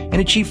life and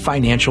achieve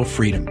financial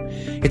freedom.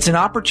 It's an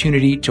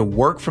opportunity to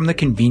work from the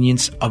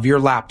convenience of your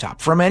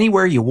laptop from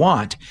anywhere you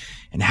want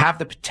and have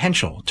the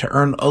potential to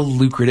earn a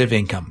lucrative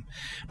income.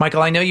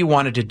 Michael, I know you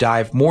wanted to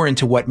dive more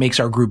into what makes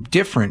our group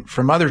different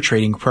from other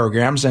trading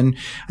programs and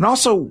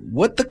also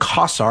what the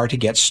costs are to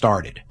get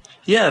started.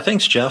 Yeah,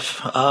 thanks, Jeff.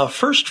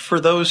 First, for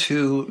those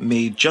who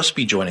may just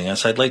be joining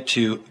us, I'd like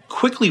to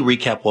quickly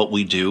recap what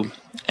we do,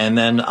 and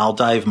then I'll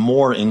dive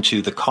more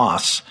into the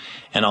costs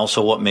and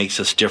also what makes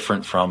us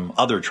different from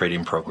other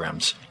trading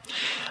programs.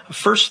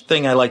 First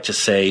thing I like to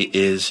say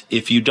is,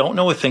 if you don't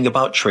know a thing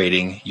about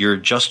trading, you're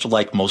just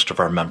like most of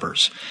our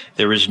members.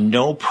 There is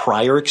no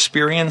prior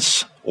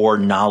experience or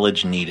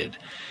knowledge needed.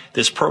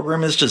 This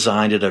program is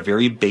designed at a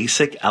very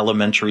basic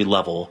elementary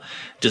level,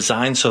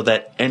 designed so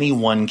that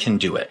anyone can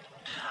do it.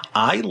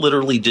 I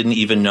literally didn't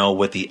even know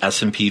what the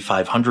S&P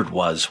 500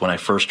 was when I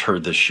first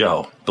heard this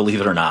show,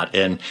 believe it or not.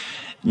 And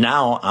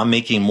now I'm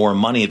making more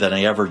money than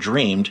I ever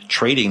dreamed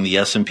trading the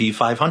S&P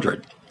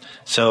 500.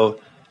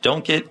 So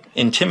don't get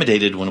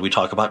intimidated when we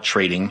talk about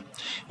trading.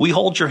 We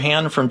hold your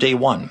hand from day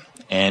one,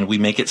 and we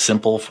make it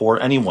simple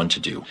for anyone to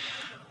do.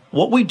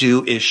 What we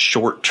do is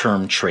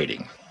short-term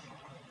trading.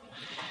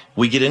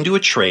 We get into a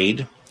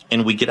trade,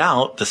 and we get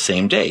out the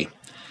same day.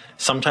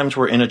 Sometimes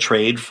we're in a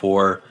trade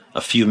for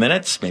a few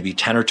minutes, maybe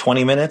 10 or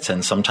 20 minutes,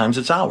 and sometimes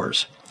it's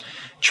hours.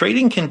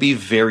 Trading can be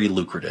very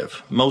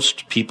lucrative.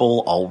 Most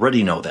people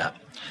already know that.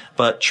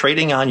 But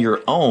trading on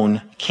your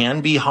own can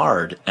be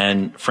hard,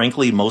 and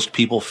frankly, most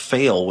people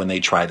fail when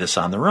they try this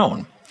on their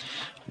own.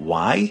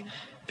 Why?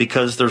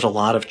 Because there's a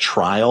lot of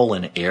trial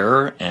and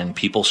error, and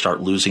people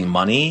start losing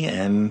money,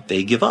 and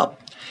they give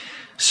up.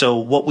 So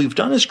what we've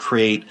done is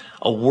create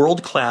a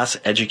world-class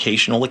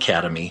educational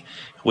academy,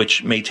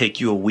 which may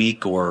take you a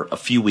week or a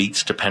few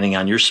weeks, depending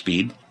on your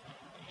speed.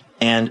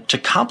 And to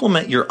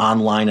complement your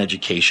online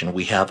education,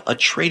 we have a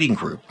trading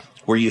group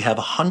where you have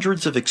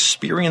hundreds of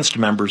experienced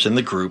members in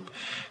the group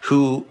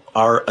who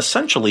are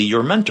essentially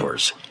your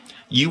mentors.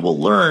 You will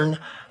learn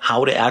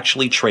how to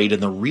actually trade in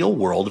the real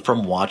world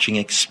from watching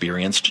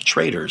experienced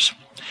traders.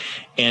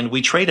 And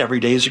we trade every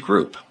day as a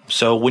group.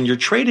 So when you're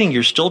trading,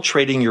 you're still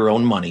trading your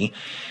own money.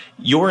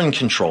 You're in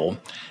control,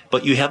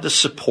 but you have the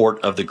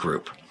support of the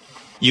group.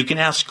 You can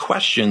ask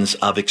questions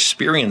of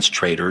experienced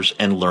traders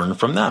and learn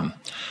from them.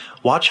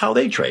 Watch how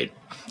they trade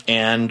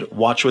and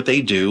watch what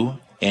they do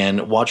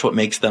and watch what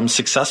makes them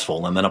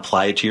successful and then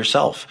apply it to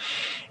yourself.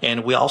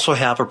 And we also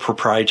have a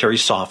proprietary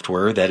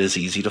software that is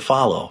easy to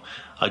follow.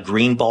 A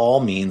green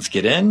ball means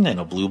get in and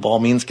a blue ball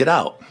means get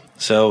out.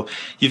 So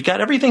you've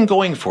got everything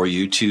going for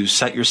you to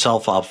set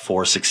yourself up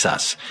for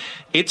success.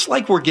 It's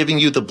like we're giving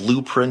you the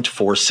blueprint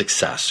for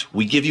success.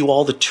 We give you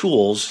all the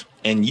tools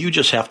and you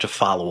just have to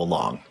follow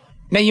along.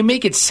 Now, you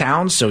make it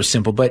sound so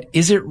simple, but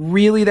is it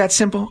really that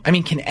simple? I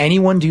mean, can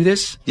anyone do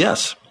this?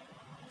 Yes.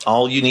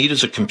 All you need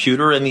is a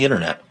computer and the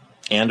internet,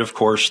 and of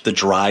course, the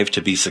drive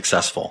to be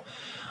successful.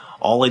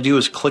 All I do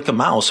is click a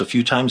mouse a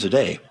few times a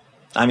day.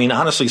 I mean,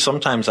 honestly,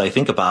 sometimes I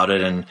think about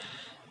it, and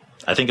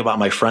I think about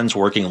my friends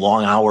working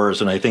long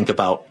hours, and I think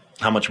about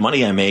how much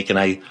money I make, and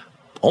I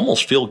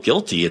almost feel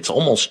guilty. It's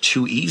almost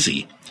too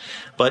easy.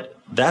 But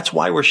that's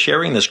why we're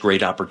sharing this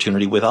great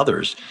opportunity with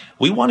others.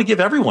 We want to give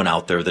everyone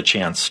out there the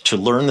chance to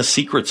learn the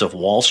secrets of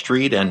Wall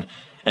Street and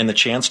the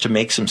chance to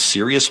make some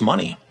serious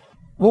money.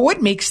 Well,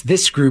 what makes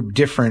this group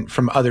different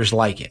from others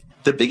like it?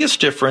 The biggest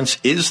difference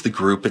is the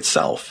group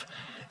itself.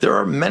 There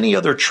are many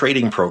other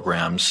trading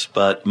programs,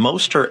 but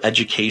most are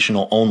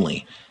educational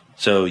only.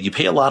 So you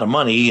pay a lot of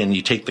money and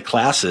you take the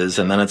classes,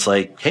 and then it's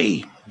like,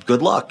 hey,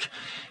 good luck.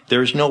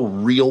 There's no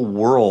real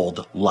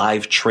world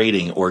live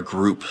trading or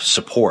group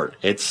support.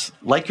 It's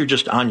like you're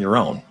just on your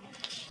own.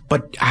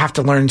 But I have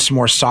to learn some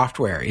more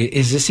software.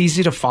 Is this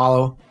easy to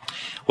follow?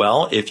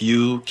 Well, if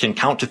you can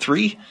count to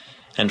 3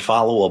 and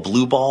follow a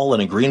blue ball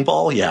and a green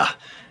ball, yeah,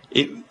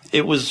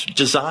 It was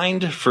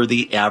designed for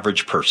the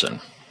average person.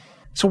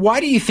 So why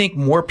do you think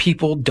more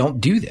people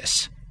don't do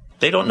this?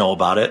 They don't know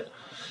about it.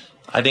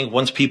 I think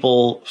once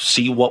people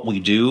see what we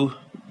do,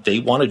 they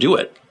want to do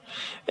it.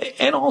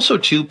 And also,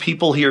 too,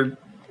 people hear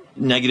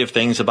negative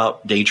things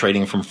about day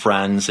trading from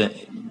friends.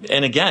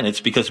 And again,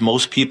 it's because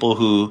most people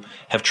who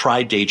have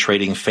tried day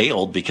trading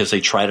failed because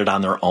they tried it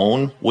on their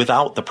own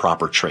without the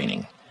proper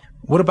training.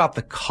 What about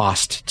the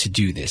cost to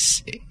do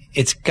this?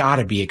 It's got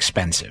to be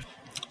expensive.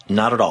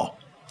 Not at all.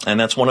 And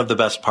that's one of the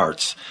best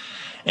parts.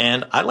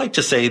 And I like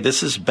to say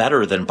this is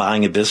better than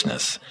buying a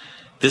business.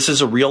 This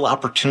is a real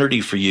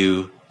opportunity for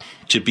you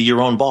to be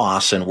your own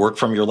boss and work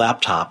from your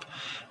laptop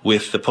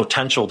with the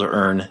potential to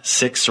earn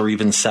 6 or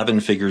even 7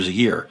 figures a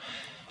year.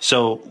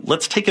 So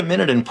let's take a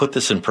minute and put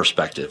this in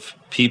perspective.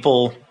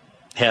 People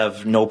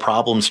have no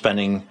problem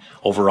spending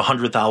over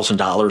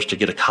 $100,000 to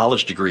get a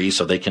college degree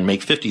so they can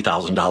make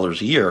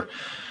 $50,000 a year.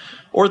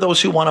 Or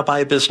those who want to buy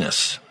a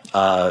business,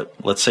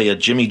 let's say a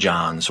Jimmy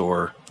John's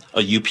or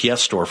a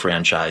UPS store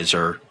franchise,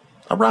 or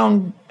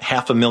around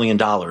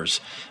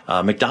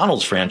 $500,000.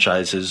 McDonald's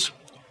franchise is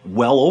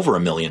well over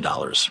 $1 million.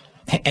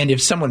 And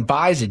if someone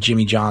buys a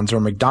Jimmy John's or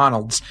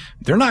McDonald's,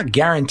 they're not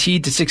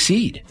guaranteed to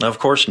succeed. Of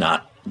course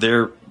not.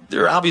 There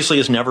obviously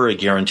is never a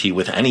guarantee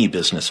with any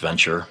business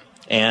venture.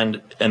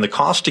 And the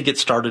cost to get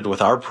started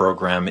with our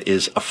program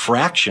is a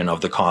fraction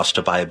of the cost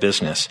to buy a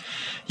business.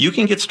 You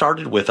can get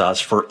started with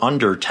us for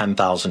under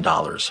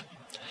 $10,000.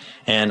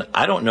 And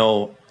I don't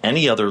know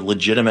any other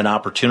legitimate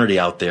opportunity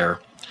out there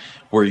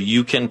where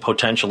you can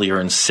potentially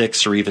earn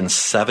 6 or even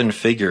 7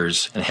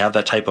 figures and have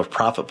that type of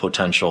profit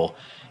potential,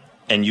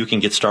 and you can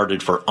get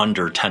started for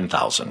under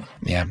 $10,000.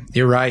 Yeah,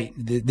 you're right.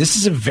 This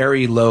is a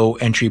very low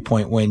entry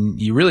point when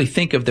you really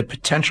think of the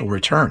potential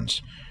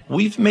returns.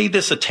 We've made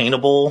this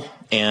attainable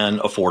and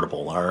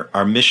affordable.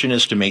 Our mission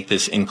is to make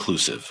this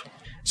inclusive.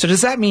 So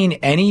does that mean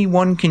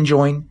anyone can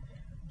join?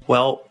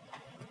 Well,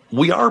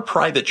 we are a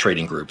private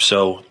trading group,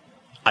 so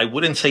I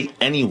wouldn't say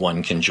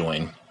anyone can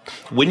join.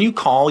 When you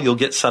call, you'll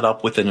get set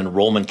up with an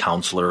enrollment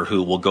counselor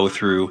who will go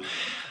through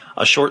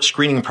a short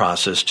screening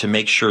process to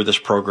make sure this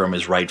program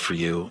is right for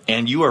you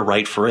and you are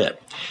right for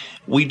it.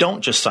 We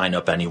don't just sign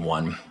up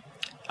anyone.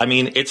 I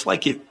mean, it's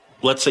like if,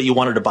 let's say you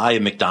wanted to buy a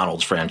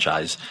McDonald's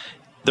franchise.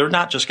 They're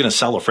not just going to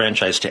sell a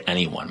franchise to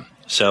anyone.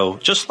 So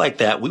just like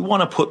that, we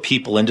want to put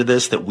people into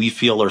this that we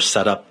feel are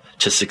set up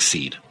to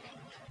succeed.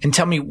 And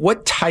tell me,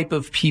 what type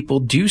of people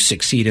do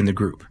succeed in the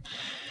group?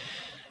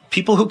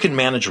 People who can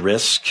manage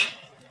risk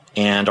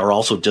and are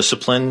also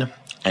disciplined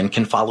and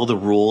can follow the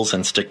rules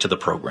and stick to the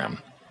program.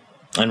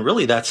 And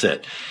really, that's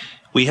it.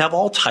 We have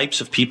all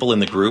types of people in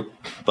the group,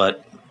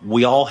 but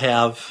we all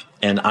have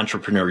an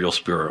entrepreneurial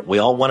spirit. We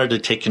all wanted to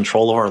take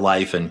control of our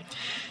life and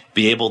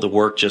be able to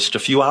work just a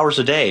few hours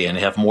a day and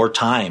have more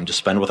time to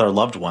spend with our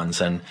loved ones.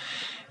 And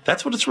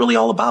that's what it's really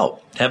all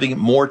about, having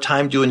more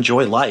time to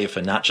enjoy life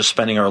and not just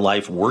spending our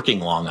life working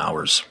long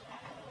hours.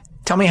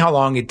 Tell me how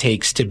long it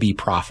takes to be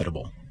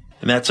profitable.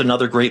 And that's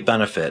another great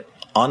benefit.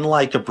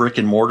 Unlike a brick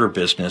and mortar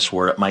business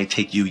where it might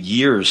take you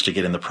years to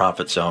get in the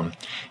profit zone,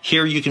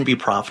 here you can be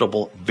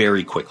profitable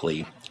very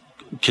quickly.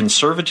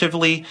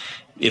 Conservatively,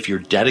 if you're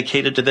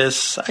dedicated to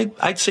this,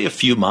 I'd say a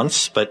few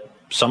months, but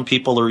some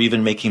people are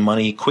even making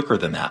money quicker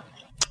than that.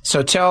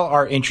 So tell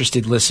our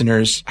interested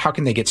listeners, how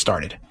can they get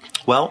started?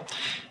 Well,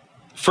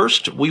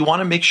 first, we want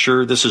to make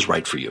sure this is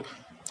right for you.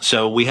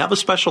 So we have a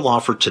special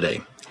offer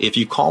today. If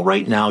you call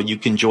right now, you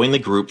can join the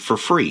group for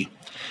free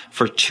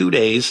for 2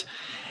 days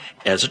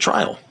as a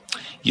trial.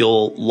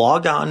 You'll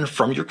log on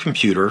from your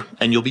computer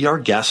and you'll be our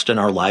guest in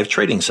our live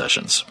trading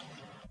sessions.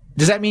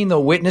 Does that mean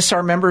they'll witness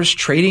our members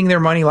trading their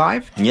money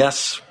live?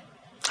 Yes.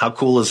 How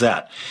cool is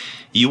that?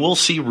 You will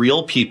see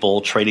real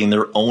people trading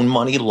their own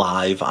money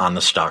live on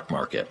the stock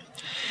market.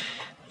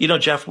 You know,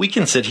 Jeff, we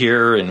can sit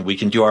here and we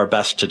can do our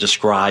best to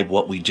describe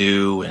what we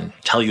do and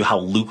tell you how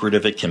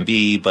lucrative it can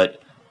be, but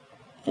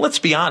let's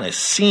be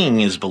honest,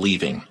 seeing is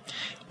believing.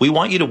 We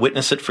want you to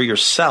witness it for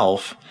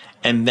yourself,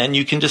 and then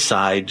you can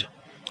decide,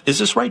 is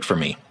this right for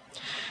me?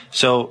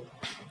 So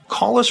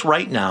call us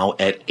right now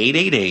at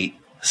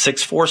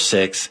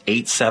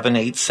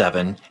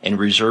 888-646-8787 and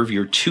reserve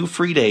your 2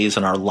 free days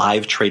in our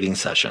live trading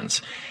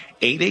sessions.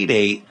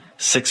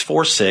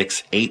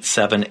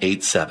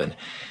 888-646-8787.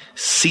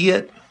 See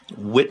it,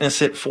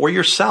 witness it for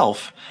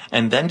yourself,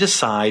 and then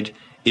decide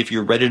if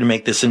you're ready to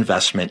make this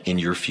investment in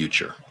your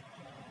future.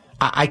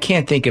 I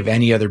can't think of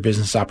any other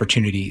business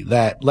opportunity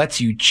that lets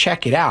you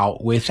check it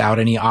out without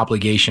any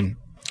obligation.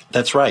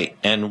 That's right.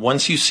 And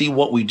once you see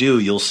what we do,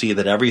 you'll see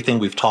that everything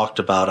we've talked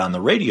about on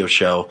the radio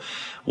show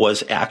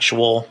was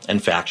actual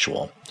and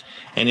factual.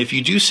 And if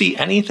you do see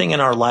anything in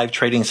our live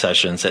trading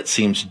sessions that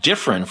seems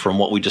different from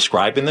what we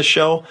describe in the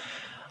show,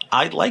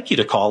 I'd like you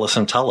to call us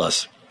and tell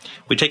us.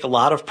 We take a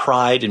lot of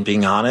pride in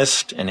being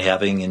honest and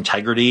having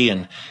integrity,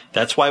 and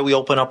that's why we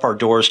open up our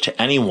doors to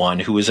anyone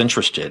who is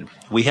interested.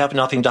 We have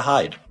nothing to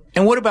hide.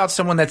 And what about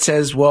someone that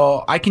says,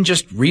 well, I can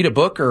just read a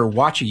book or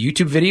watch a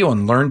YouTube video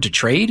and learn to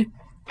trade?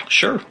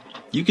 Sure,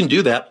 you can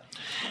do that.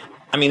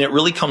 I mean, it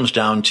really comes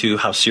down to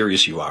how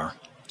serious you are.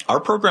 Our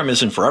program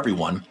isn't for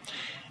everyone.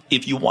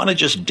 If you want to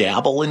just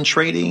dabble in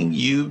trading,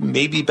 you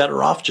may be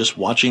better off just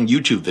watching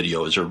YouTube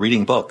videos or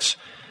reading books.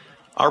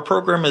 Our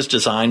program is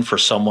designed for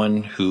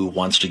someone who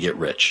wants to get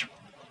rich,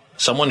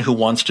 someone who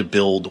wants to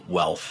build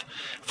wealth,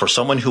 for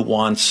someone who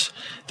wants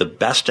the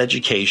best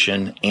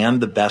education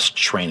and the best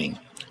training,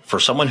 for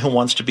someone who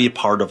wants to be a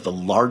part of the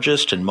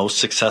largest and most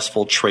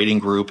successful trading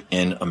group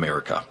in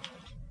America.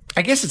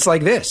 I guess it's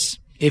like this.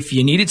 If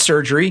you needed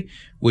surgery,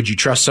 would you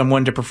trust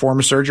someone to perform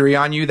a surgery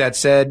on you that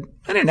said,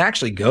 I didn't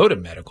actually go to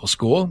medical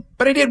school,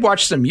 but I did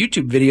watch some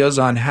YouTube videos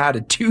on how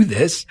to do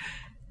this?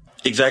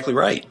 Exactly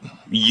right.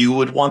 You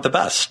would want the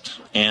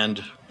best,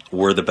 and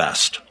we're the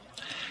best.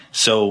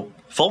 So,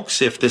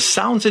 folks, if this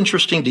sounds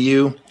interesting to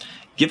you,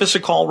 give us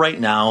a call right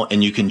now,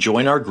 and you can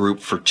join our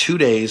group for 2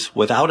 days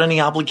without any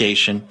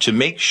obligation to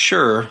make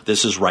sure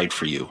this is right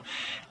for you.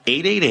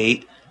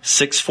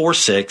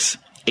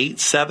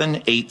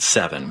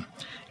 888-646-8787.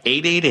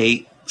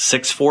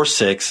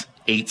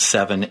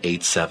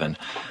 888-646-8787.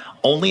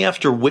 Only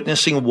after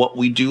witnessing what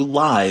we do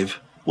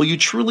live will you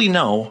truly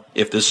know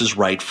if this is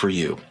right for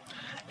you.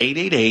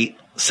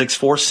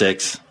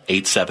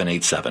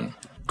 888-646-8787.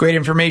 Great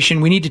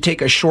information. We need to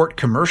take a short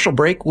commercial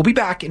break. We'll be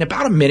back in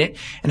about a minute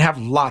and have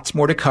lots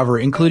more to cover,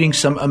 including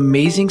some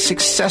amazing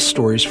success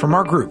stories from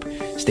our group.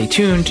 Stay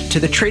tuned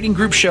to the Trading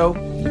Group Show.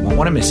 You won't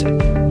want to miss it.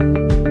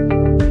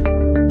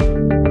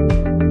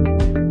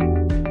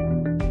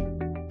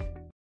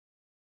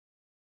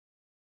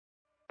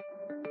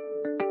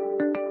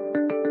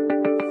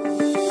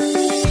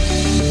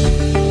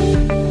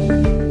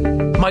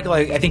 Michael,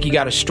 I think you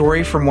got a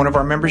story from one of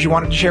our members you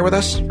wanted to share with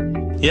us?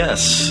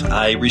 Yes,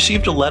 I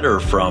received a letter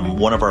from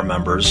one of our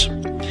members.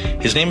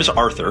 His name is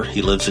Arthur.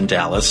 He lives in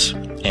Dallas,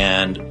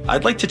 and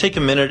I'd like to take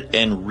a minute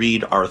and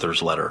read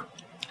Arthur's letter.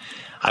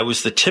 I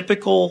was the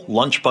typical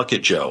lunch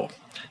bucket Joe,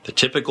 the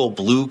typical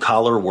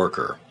blue-collar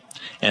worker,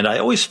 and I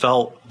always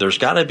felt there's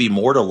got to be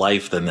more to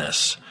life than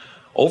this.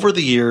 Over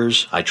the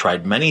years, I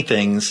tried many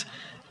things,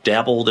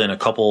 dabbled in a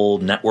couple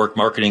network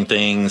marketing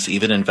things,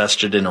 even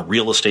invested in a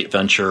real estate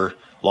venture,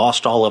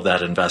 lost all of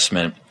that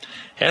investment.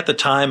 At the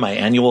time, my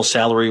annual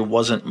salary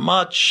wasn't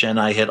much, and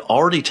I had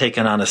already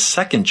taken on a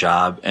second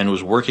job and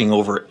was working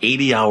over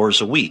 80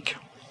 hours a week.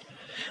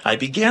 I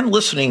began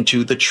listening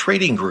to the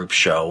Trading Group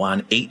Show on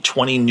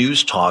 820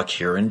 News Talk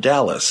here in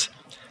Dallas.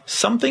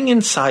 Something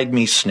inside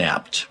me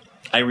snapped.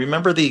 I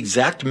remember the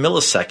exact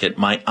millisecond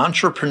my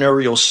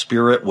entrepreneurial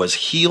spirit was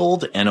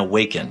healed and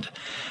awakened.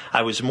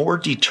 I was more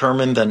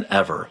determined than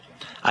ever.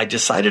 I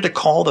decided to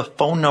call the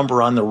phone number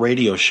on the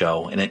radio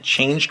show, and it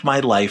changed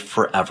my life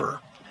forever.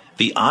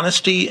 The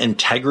honesty,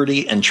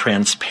 integrity, and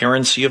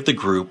transparency of the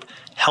group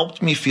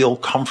helped me feel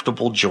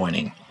comfortable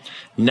joining.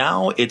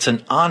 Now it's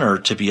an honor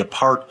to be a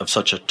part of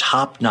such a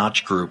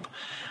top-notch group.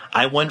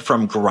 I went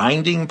from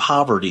grinding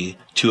poverty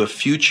to a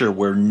future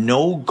where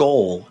no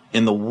goal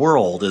in the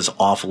world is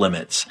off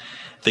limits.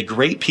 The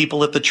great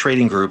people at the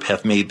Trading Group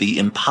have made the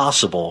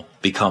impossible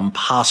become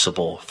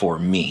possible for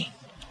me.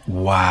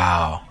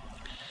 Wow.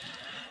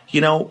 You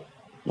know,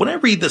 when I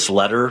read this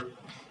letter,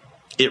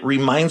 it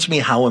reminds me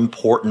how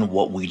important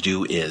what we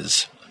do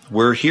is.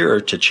 We're here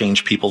to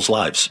change people's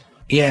lives.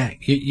 Yeah,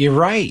 you're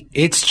right.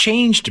 It's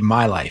changed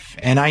my life,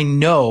 and I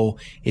know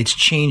it's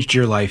changed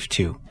your life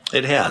too.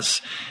 It has.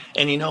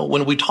 And you know,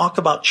 when we talk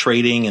about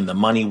trading and the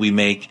money we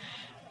make,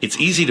 it's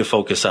easy to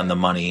focus on the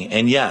money.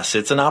 And yes,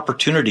 it's an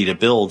opportunity to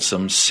build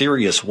some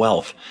serious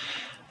wealth.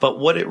 But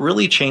what it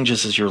really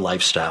changes is your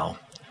lifestyle.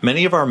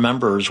 Many of our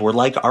members were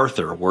like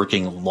Arthur,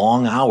 working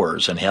long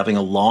hours and having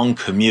a long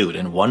commute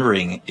and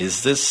wondering,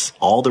 is this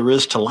all there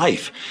is to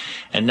life?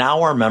 And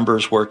now our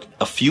members work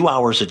a few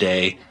hours a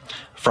day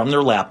from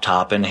their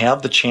laptop and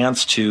have the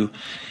chance to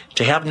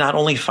have not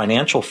only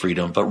financial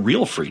freedom, but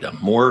real freedom,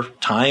 more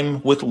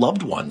time with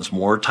loved ones,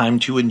 more time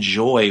to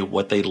enjoy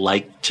what they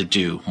like to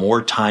do,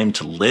 more time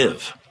to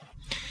live.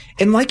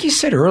 And like you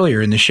said earlier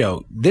in the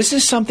show, this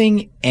is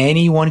something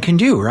anyone can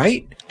do,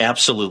 right?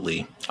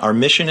 Absolutely. Our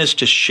mission is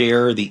to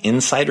share the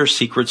insider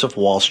secrets of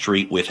Wall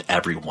Street with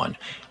everyone.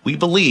 We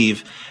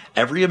believe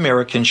every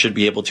American should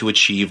be able to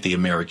achieve the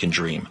American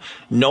dream.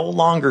 No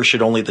longer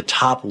should only the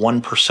top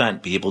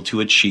 1% be able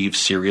to achieve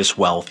serious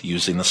wealth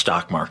using the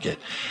stock market.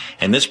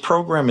 And this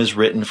program is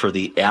written for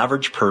the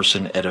average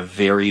person at a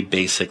very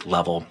basic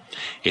level.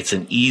 It's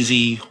an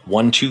easy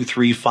 1, 2,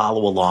 3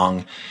 follow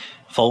along.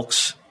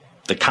 Folks,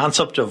 the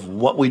concept of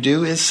what we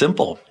do is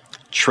simple.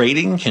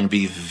 Trading can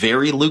be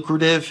very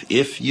lucrative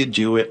if you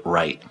do it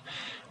right.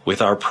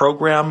 With our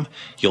program,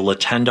 you'll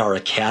attend our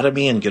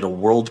academy and get a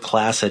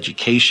world-class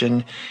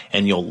education,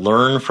 and you'll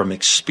learn from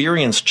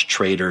experienced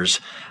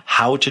traders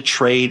how to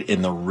trade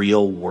in the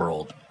real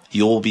world.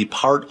 You'll be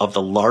part of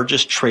the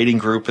largest trading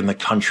group in the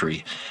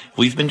country.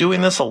 We've been doing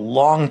this a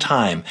long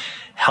time,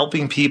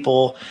 helping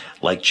people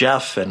like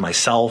Jeff and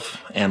myself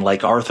and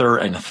like Arthur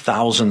and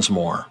thousands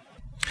more.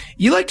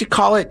 You like to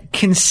call it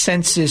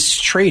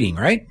consensus trading,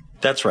 right?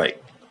 That's right.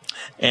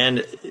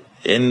 And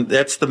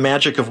that's the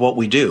magic of what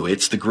we do.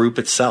 It's the group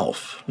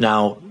itself.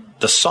 Now,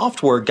 The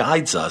software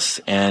guides us,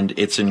 and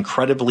it's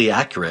incredibly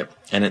accurate,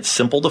 and it's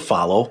simple to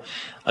follow,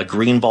 a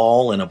green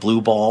ball and a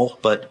blue ball,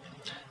 but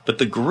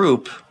the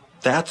group,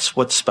 that's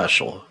what's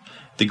special.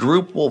 The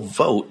group will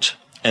vote,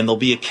 and there'll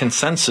be a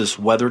consensus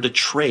whether to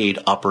trade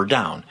up or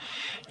down.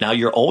 Now,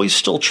 you're always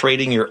still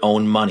trading your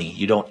own money.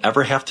 You don't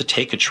ever have to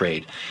take a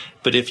trade.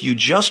 But if you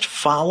just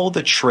follow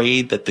the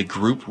trade that the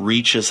group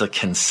reaches a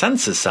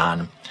consensus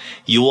on,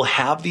 you will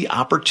have the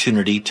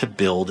opportunity to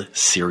build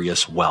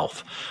serious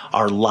wealth.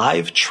 Our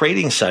live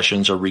trading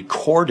sessions are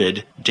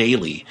recorded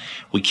daily.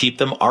 We keep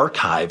them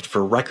archived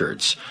for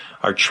records.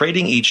 Our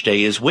trading each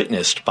day is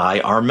witnessed by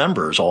our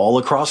members all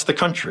across the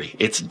country.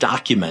 It's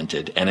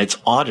documented and it's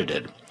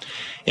audited.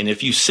 And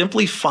if you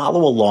simply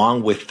follow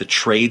along with the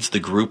trades the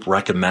group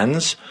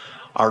recommends,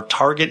 our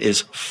target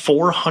is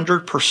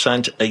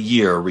 400% a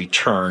year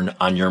return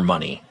on your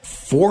money.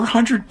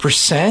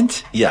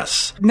 400%?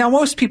 Yes. Now,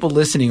 most people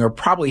listening are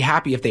probably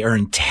happy if they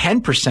earn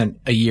 10%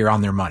 a year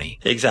on their money.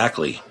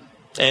 Exactly.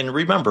 And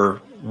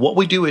remember, what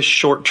we do is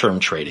short-term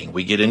trading.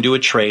 We get into a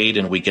trade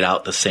and we get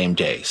out the same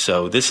day.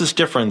 So this is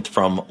different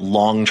from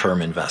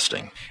long-term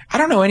investing. I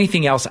don't know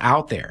anything else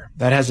out there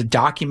that has a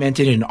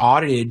documented and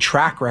audited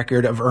track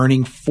record of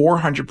earning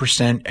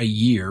 400% a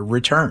year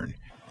return.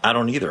 I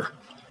don't either.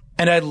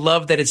 And I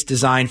love that it's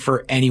designed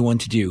for anyone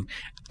to do.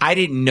 I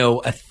didn't know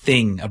a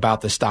thing about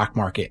the stock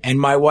market. And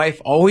my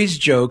wife always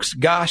jokes,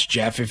 gosh,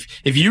 Jeff,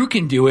 if you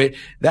can do it,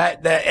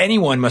 that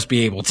anyone must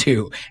be able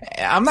to.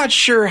 I'm not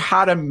sure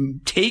how to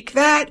take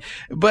that,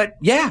 but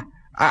yeah,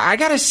 I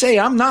gotta say,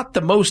 I'm not the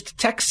most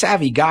tech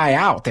savvy guy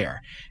out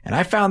there. And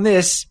I found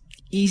this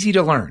easy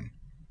to learn.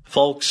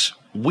 Folks,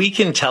 we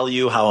can tell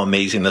you how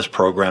amazing this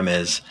program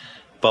is,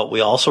 but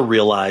we also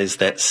realize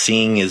that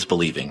seeing is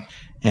believing.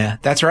 Yeah,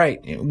 that's right.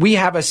 We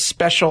have a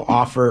special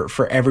offer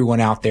for everyone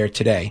out there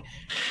today.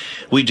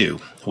 We do.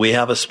 We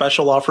have a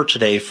special offer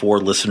today for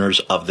listeners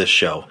of this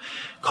show.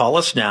 Call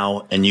us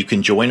now and you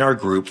can join our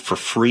group for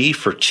free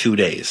for 2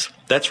 days.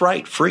 That's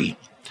right, free.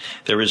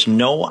 There is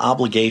no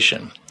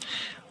obligation.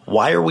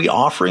 Why are we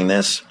offering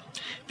this?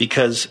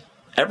 Because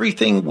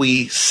everything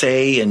we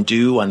say and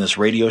do on this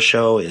radio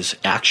show is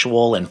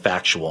actual and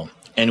factual,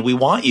 and we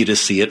want you to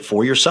see it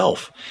for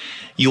yourself.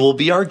 You will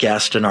be our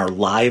guest in our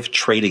live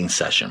trading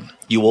session.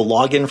 You will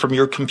log in from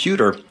your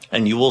computer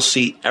and you will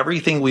see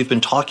everything we've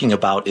been talking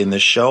about in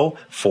this show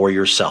for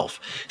yourself.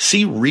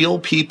 See real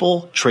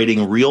people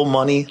trading real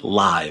money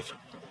live.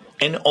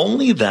 And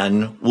only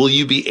then will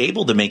you be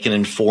able to make an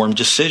informed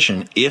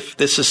decision if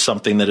this is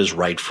something that is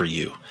right for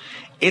you.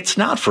 It's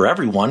not for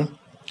everyone,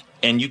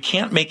 and you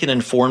can't make an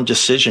informed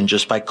decision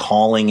just by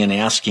calling and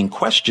asking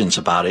questions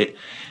about it.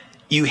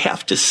 You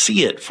have to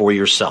see it for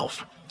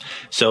yourself.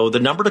 So the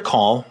number to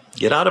call,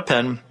 get out a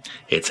pen,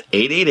 it's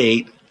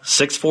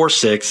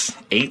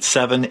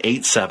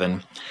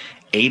 888-646-8787,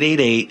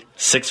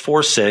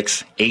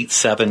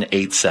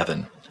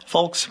 888-646-8787.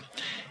 Folks,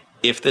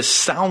 if this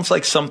sounds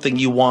like something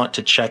you want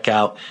to check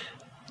out,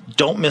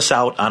 don't miss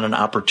out on an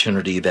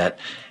opportunity that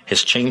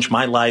has changed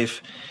my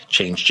life,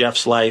 changed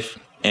Jeff's life,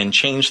 and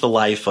changed the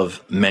life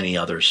of many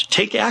others.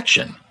 Take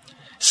action.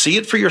 See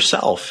it for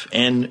yourself,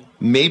 and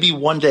maybe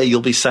one day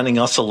you'll be sending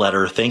us a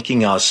letter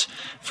thanking us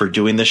for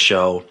doing the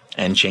show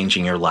and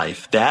changing your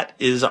life. That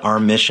is our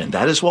mission.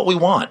 That is what we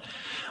want.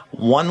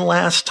 One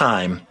last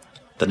time,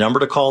 the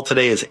number to call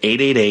today is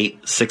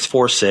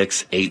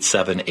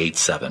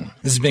 888-646-8787.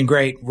 This has been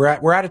great.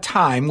 We're out of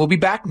time. We'll be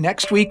back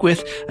next week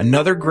with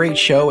another great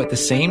show at the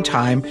same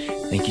time.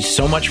 Thank you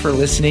so much for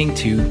listening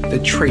to The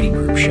Trading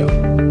Group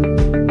Show.